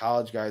all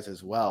college guys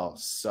as well.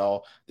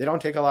 So they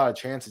don't take a lot of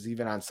chances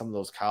even on some of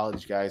those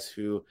college guys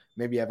who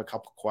maybe have a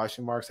couple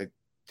question marks. They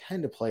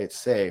tend to play it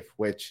safe,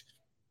 which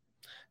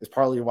is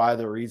partly why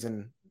the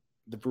reason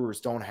the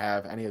Brewers don't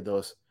have any of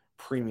those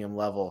premium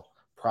level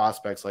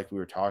prospects like we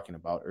were talking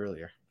about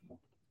earlier.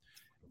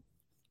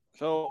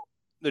 So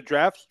the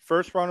draft,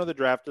 first round of the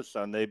draft is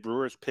Sunday.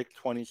 Brewers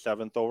picked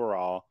 27th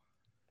overall.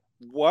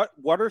 What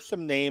are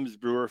some names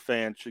Brewer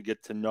fans should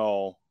get to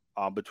know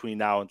between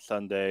now and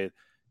Sunday?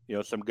 You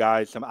know, some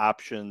guys, some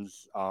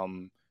options,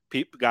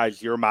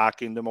 guys you're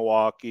mocking to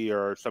Milwaukee,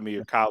 or some of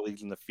your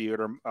colleagues in the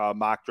field are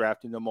mock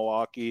drafting to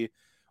Milwaukee,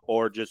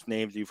 or just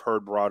names you've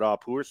heard brought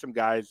up. Who are some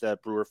guys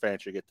that Brewer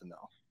fans should get to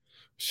know?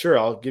 Sure,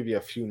 I'll give you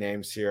a few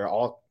names here.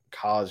 All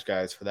college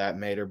guys for that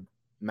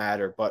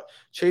matter. But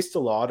Chase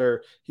DeLauder,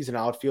 he's an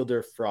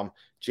outfielder from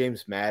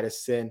James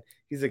Madison.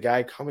 He's a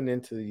guy coming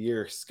into the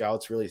year,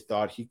 scouts really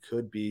thought he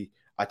could be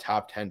a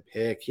top 10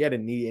 pick. He had a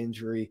knee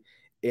injury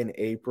in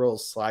April,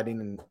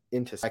 sliding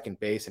into second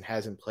base, and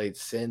hasn't played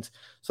since.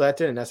 So that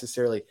didn't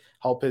necessarily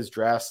help his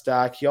draft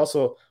stock. He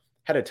also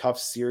had a tough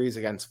series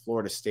against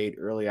Florida State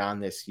early on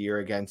this year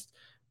against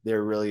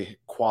their really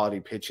quality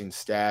pitching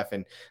staff.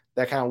 And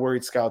that kind of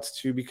worried scouts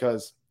too,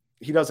 because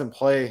he doesn't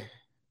play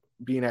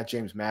being at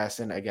James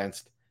Madison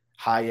against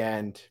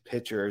high-end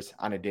pitchers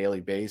on a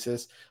daily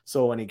basis.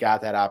 So when he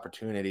got that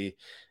opportunity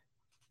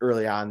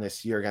early on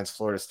this year against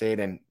Florida State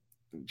and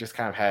just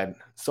kind of had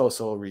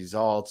so-so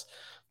results,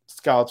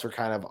 scouts were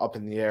kind of up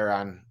in the air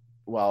on,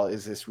 well,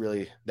 is this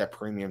really that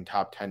premium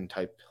top 10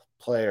 type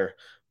player?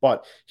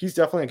 But he's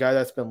definitely a guy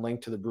that's been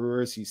linked to the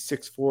Brewers. He's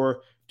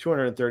 6'4",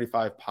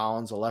 235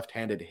 pounds, a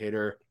left-handed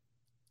hitter,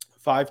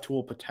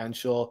 5-tool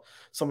potential,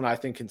 someone I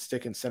think can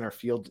stick in center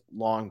field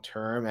long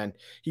term. And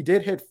he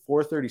did hit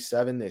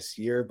 437 this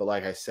year, but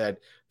like I said,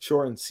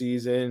 shortened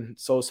season,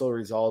 so-so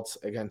results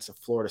against a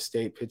Florida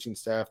State pitching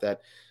staff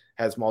that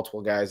has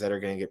multiple guys that are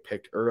going to get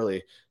picked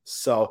early.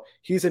 So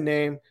he's a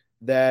name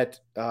that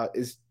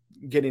is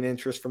getting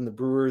interest from the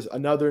Brewers.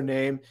 Another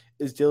name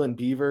is Dylan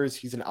Beavers.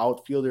 He's an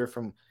outfielder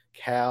from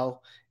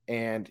Cal,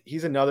 and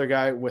he's another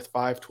guy with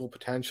 5-tool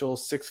potential,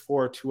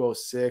 6'4",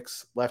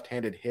 206,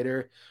 left-handed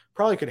hitter.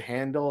 Probably could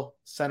handle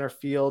center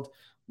field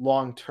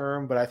long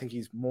term, but I think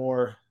he's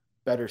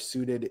better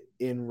suited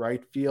in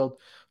right field.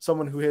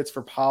 Someone who hits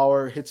for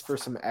power, hits for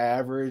some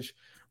average,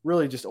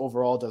 really just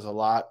overall does a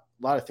lot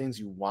of things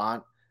you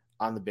want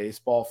on the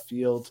baseball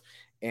field.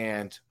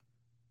 And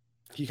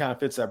he kind of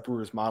fits that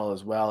Brewers model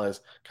as well,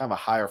 as kind of a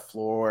higher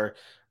floor,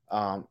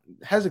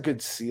 has a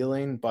good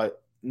ceiling,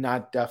 but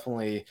not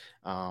definitely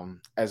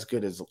as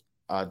good as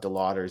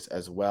DeLauders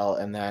as well.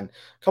 And then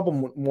a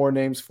couple more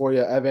names for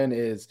you, Evan,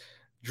 is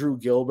Drew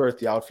Gilbert,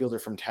 the outfielder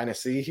from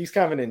Tennessee. He's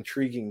kind of an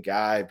intriguing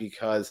guy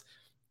because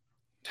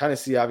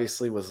Tennessee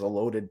obviously was a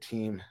loaded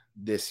team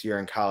this year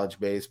in college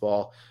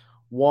baseball.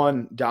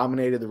 One,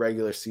 dominated the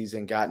regular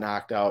season, got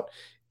knocked out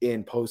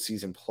in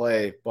postseason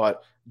play,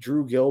 but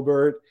Drew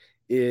Gilbert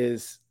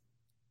is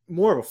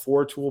more of a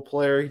four-tool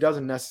player. He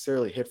doesn't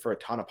necessarily hit for a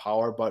ton of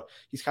power, but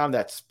he's kind of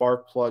that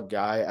spark plug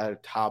guy at the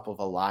top of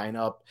a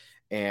lineup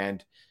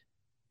and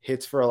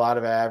hits for a lot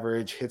of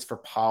average, hits for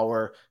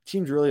power.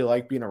 Teams really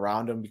like being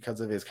around him because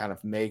of his kind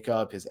of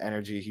makeup, his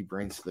energy he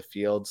brings to the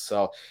field.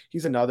 So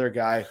he's another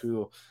guy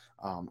who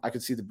I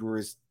could see the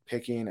Brewers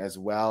picking as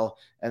well.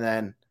 And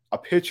then a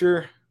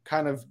pitcher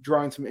kind of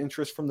drawing some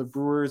interest from the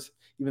Brewers,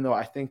 even though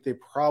I think they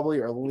probably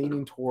are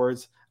leaning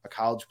towards a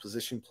college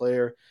position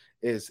player,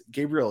 is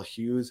Gabriel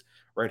Hughes,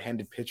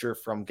 right-handed pitcher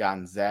from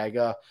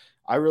Gonzaga.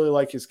 I really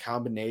like his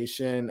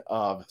combination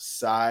of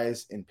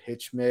size and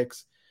pitch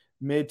mix,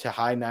 mid to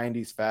high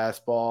 90s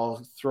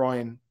fastball,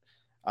 throwing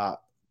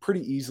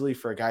pretty easily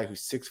for a guy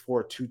who's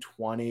 6'4",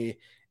 220,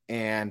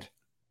 and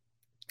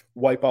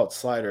wipeout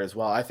slider as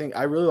well.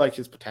 I really like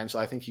his potential.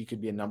 I think he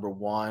could be a number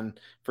one,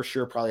 for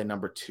sure, probably a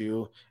number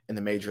two in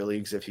the major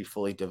leagues if he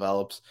fully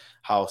develops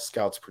how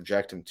scouts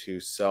project him to.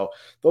 So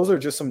those are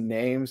just some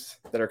names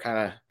that are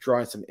kind of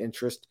drawing some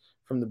interest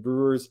from the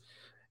Brewers.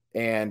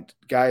 And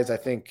guys, I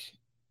think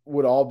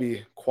would all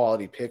be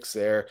quality picks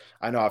there.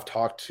 I know I've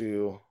talked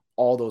to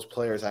all those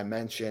players I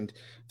mentioned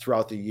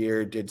throughout the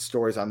year, did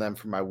stories on them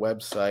for my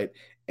website,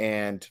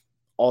 and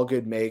all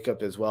good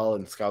makeup as well.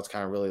 And scouts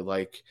kind of really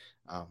like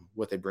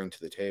what they bring to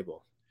the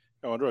table.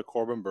 I wonder what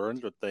Corbin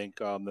Burns would think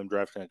them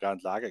drafting a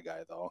Gonzaga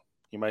guy, though.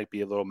 He might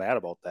be a little mad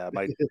about that.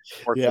 Might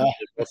force him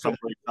to go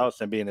someplace else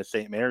and being a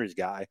St. Mary's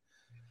guy.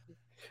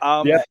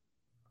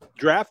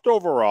 Draft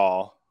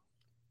overall,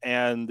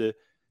 and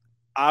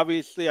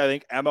obviously, I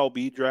think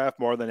MLB draft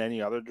more than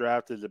any other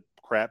draft is a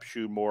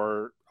crapshoot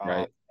more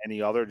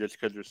any other, just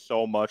because there's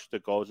so much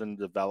that goes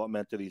into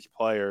development of these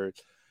players.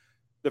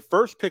 The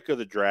first pick of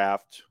the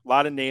draft, a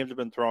lot of names have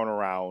been thrown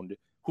around.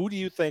 Who do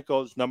you think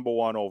goes number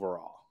one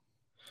overall?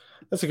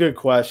 That's a good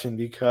question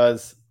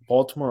because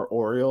Baltimore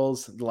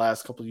Orioles the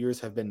last couple of years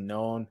have been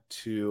known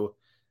to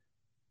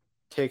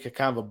take a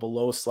kind of a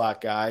below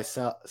slot guy,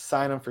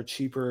 sign him for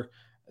cheaper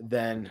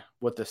than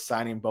what the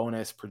signing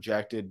bonus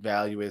projected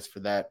value is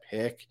for that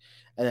pick,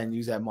 and then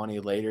use that money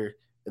later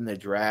in the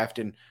draft.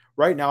 And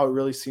right now it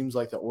really seems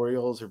like the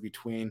Orioles are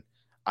between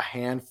a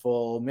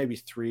handful, maybe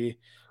three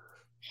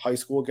high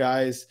school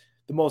guys.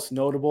 The most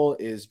notable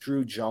is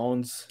Drew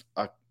Jones,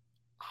 a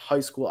high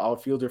school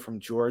outfielder from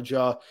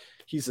Georgia.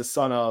 He's the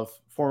son of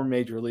former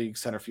major league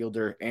center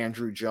fielder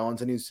Andruw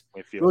Jones, and he's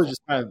really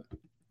just kind of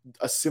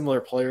a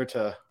similar player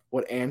to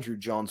what Andruw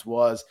Jones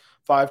was.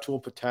 5-tool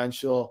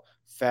potential,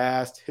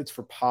 fast, hits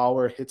for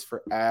power, hits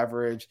for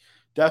average.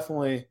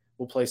 Definitely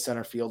will play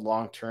center field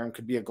long term.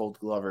 Could be a Gold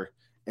Glover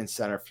in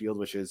center field,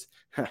 which is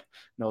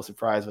no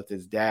surprise with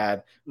his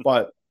dad.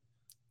 But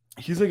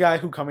he's a guy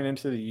who coming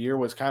into the year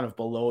was kind of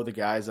below the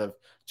guys of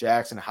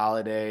Jackson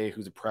Holliday,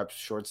 who's a prep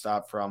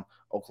shortstop from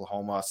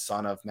Oklahoma,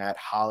 son of Matt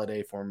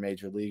Holliday, former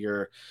major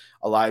leaguer.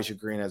 Elijah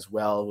Green as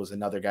well was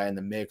another guy in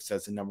the mix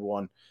as the number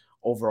one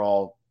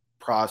overall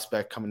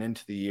prospect coming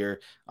into the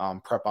year,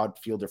 prep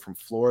outfielder from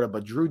Florida.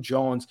 But Drew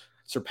Jones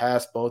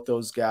surpassed both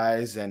those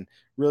guys and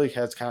really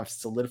has kind of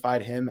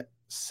solidified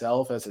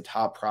himself as a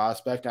top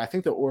prospect. And I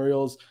think the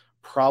Orioles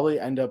probably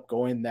end up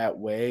going that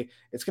way.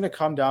 It's going to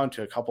come down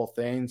to a couple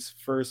things.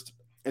 First,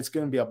 it's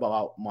going to be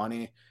about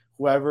money.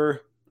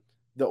 Whoever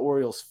the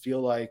Orioles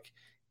feel like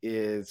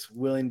is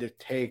willing to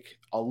take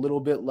a little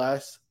bit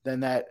less than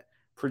that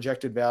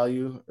projected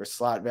value or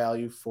slot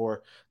value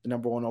for the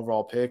number one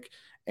overall pick,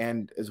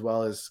 and as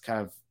well as kind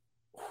of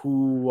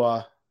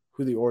who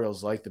the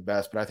Orioles like the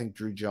best. But I think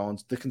Drew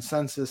Jones, the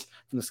consensus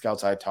from the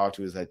scouts I talked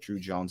to is that Drew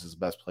Jones is the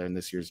best player in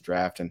this year's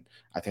draft, and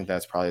I think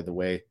that's probably the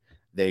way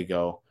they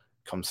go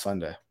come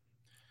Sunday.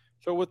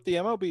 So with the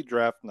MLB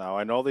draft now,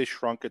 I know they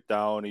shrunk it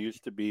down. It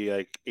used to be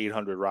like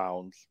 800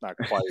 rounds, not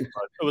quite,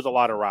 but it was a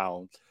lot of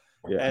rounds.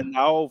 Yeah. And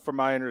now, from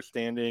my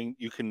understanding,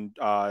 you can,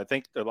 I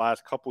think the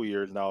last couple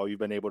years now, you've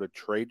been able to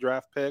trade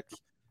draft picks.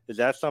 Is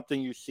that something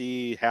you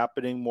see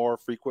happening more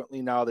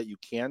frequently now that you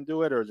can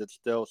do it, or is it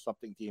still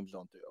something teams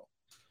don't do?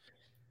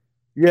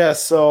 Yeah,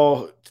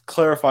 so to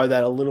clarify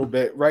that a little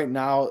bit, right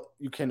now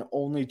you can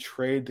only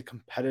trade the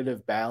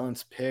competitive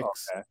balance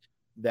picks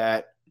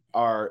that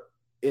are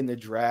in the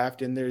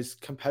draft, and there's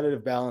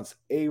competitive balance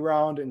A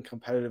round and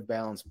competitive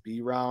balance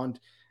B round,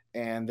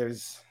 and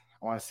there's,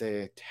 I want to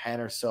say, 10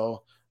 or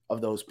so of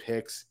those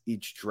picks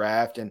each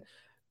draft, and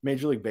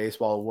Major League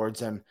Baseball awards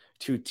them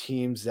to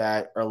teams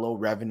that are low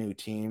revenue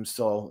teams.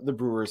 So the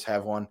Brewers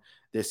have one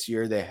this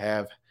year. They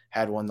have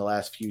had one the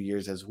last few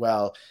years as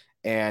well,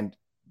 and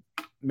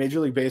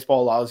Major League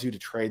Baseball allows you to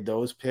trade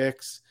those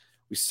picks.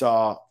 We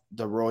saw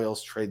the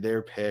Royals trade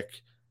their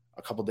pick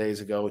a couple days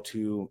ago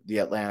to the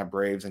Atlanta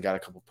Braves and got a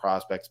couple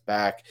prospects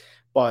back.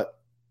 But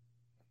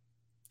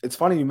it's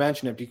funny you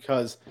mention it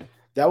because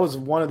that was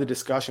one of the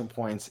discussion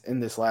points in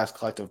this last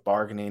collective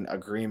bargaining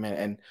agreement,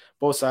 and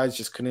both sides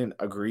just couldn't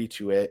agree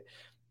to it.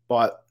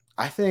 But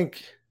I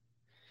think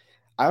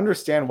I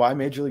understand why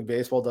Major League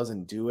Baseball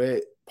doesn't do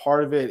it.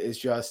 Part of it is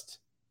just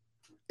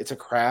it's a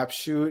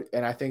crapshoot,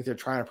 and I think they're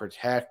trying to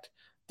protect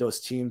those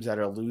teams that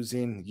are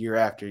losing year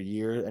after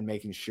year and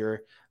making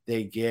sure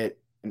they get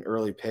an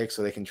early pick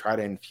so they can try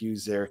to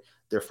infuse their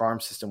farm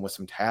system with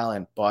some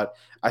talent. But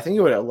I think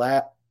it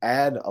would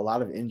add a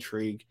lot of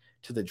intrigue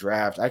to the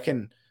draft. I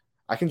can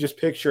just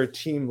picture a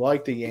team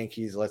like the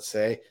Yankees, let's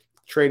say,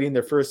 trading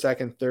their first,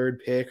 second, third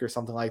pick or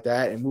something like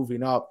that and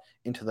moving up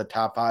into the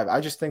top 5.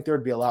 I just think there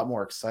would be a lot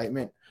more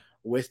excitement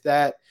with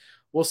that.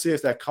 We'll see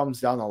if that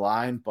comes down the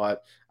line,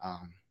 but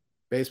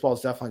baseball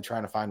is definitely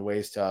trying to find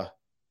ways to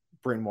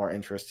bring more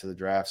interest to the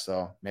draft.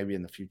 So maybe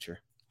in the future.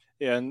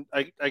 Yeah, and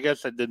I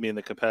guess I did mean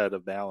the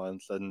competitive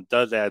balance and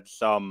does add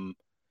some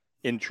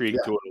intrigue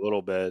to it a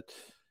little bit,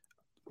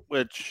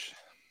 which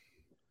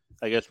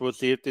I guess we'll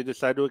see if they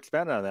decide to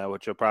expand on that,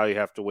 which you'll probably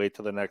have to wait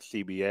till the next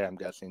CBA, I'm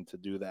guessing, to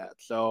do that.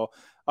 So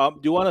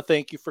do want to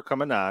thank you for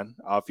coming on.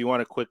 If you want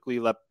to quickly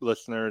let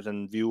listeners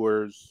and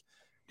viewers,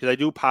 because I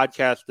do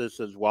podcast this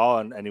as well,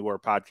 and anywhere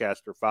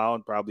podcasts are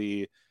found,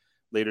 probably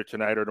later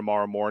tonight or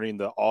tomorrow morning,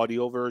 the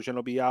audio version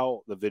will be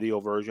out. The video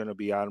version will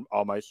be on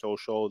all my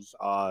socials,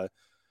 all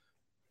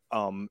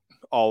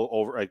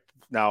over, like,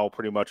 now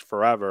pretty much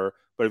forever.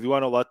 But if you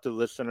want to let the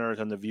listeners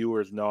and the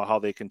viewers know how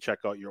they can check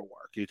out your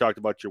work, you talked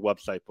about your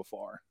website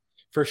before.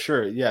 For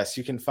sure. Yes.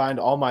 You can find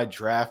all my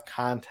draft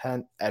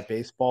content at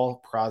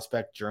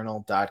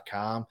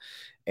baseballprospectjournal.com.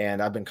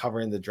 And I've been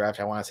covering the draft.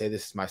 I want to say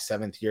this is my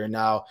 7th year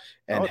now.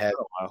 And yeah,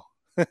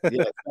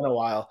 it's been a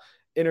while.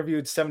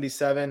 Interviewed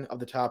 77 of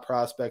the top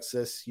prospects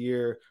this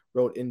year,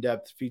 wrote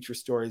in-depth feature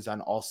stories on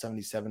all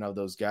 77 of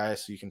those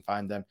guys. So you can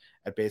find them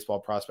at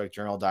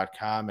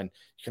baseballprospectjournal.com. And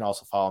you can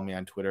also follow me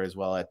on Twitter as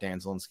well at Dan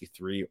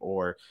Zielinski3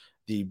 or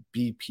the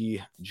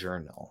BP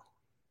Journal.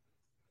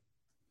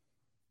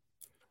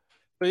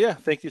 But yeah,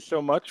 thank you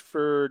so much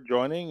for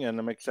joining, and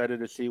I'm excited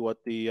to see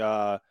what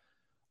the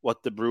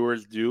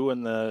Brewers do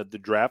in the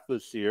draft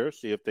this year.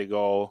 See if they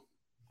go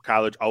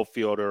college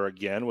outfielder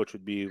again, which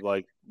would be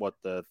like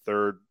the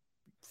third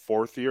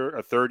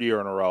year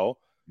in a row,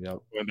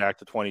 going back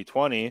to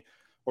 2020,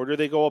 or do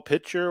they go a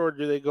pitcher, or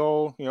do they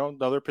go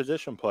another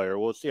position player?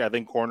 We'll see. I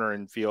think corner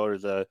and field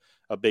is a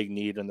big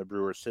need in the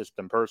Brewers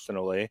system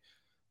personally,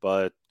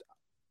 but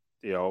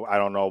I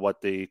don't know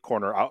what the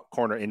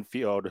corner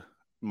infield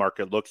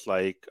market looks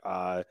like.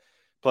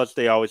 Plus,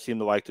 they always seem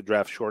to like to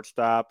draft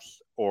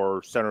shortstops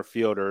or center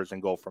fielders and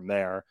go from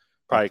there.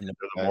 Probably because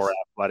they're the more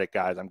athletic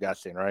guys, I'm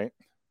guessing, right?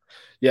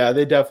 Yeah,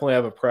 they definitely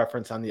have a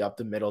preference on the up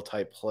the middle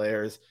type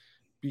players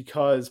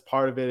because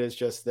part of it is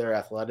just their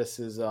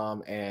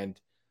athleticism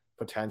and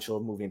potential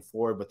moving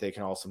forward, but they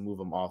can also move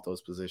them off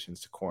those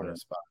positions to corner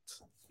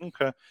spots.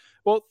 Okay.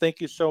 Well,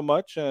 thank you so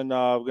much. And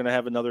we're going to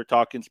have another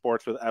Talking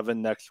Sports with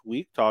Evan next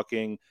week,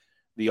 talking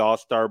the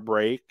All-Star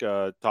break,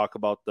 talk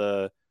about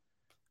the,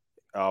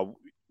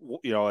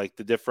 like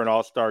the different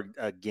All-Star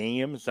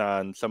games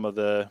on some of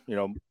the,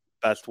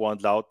 best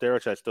ones out there,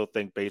 which I still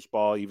think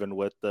baseball, even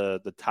with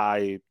the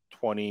tie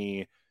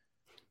 20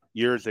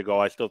 years ago,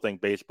 I still think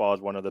baseball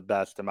is one of the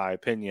best, in my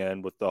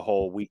opinion, with the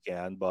whole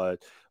weekend.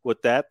 But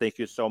with that, thank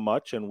you so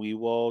much. And we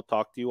will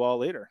talk to you all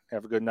later.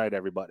 Have a good night,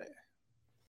 everybody.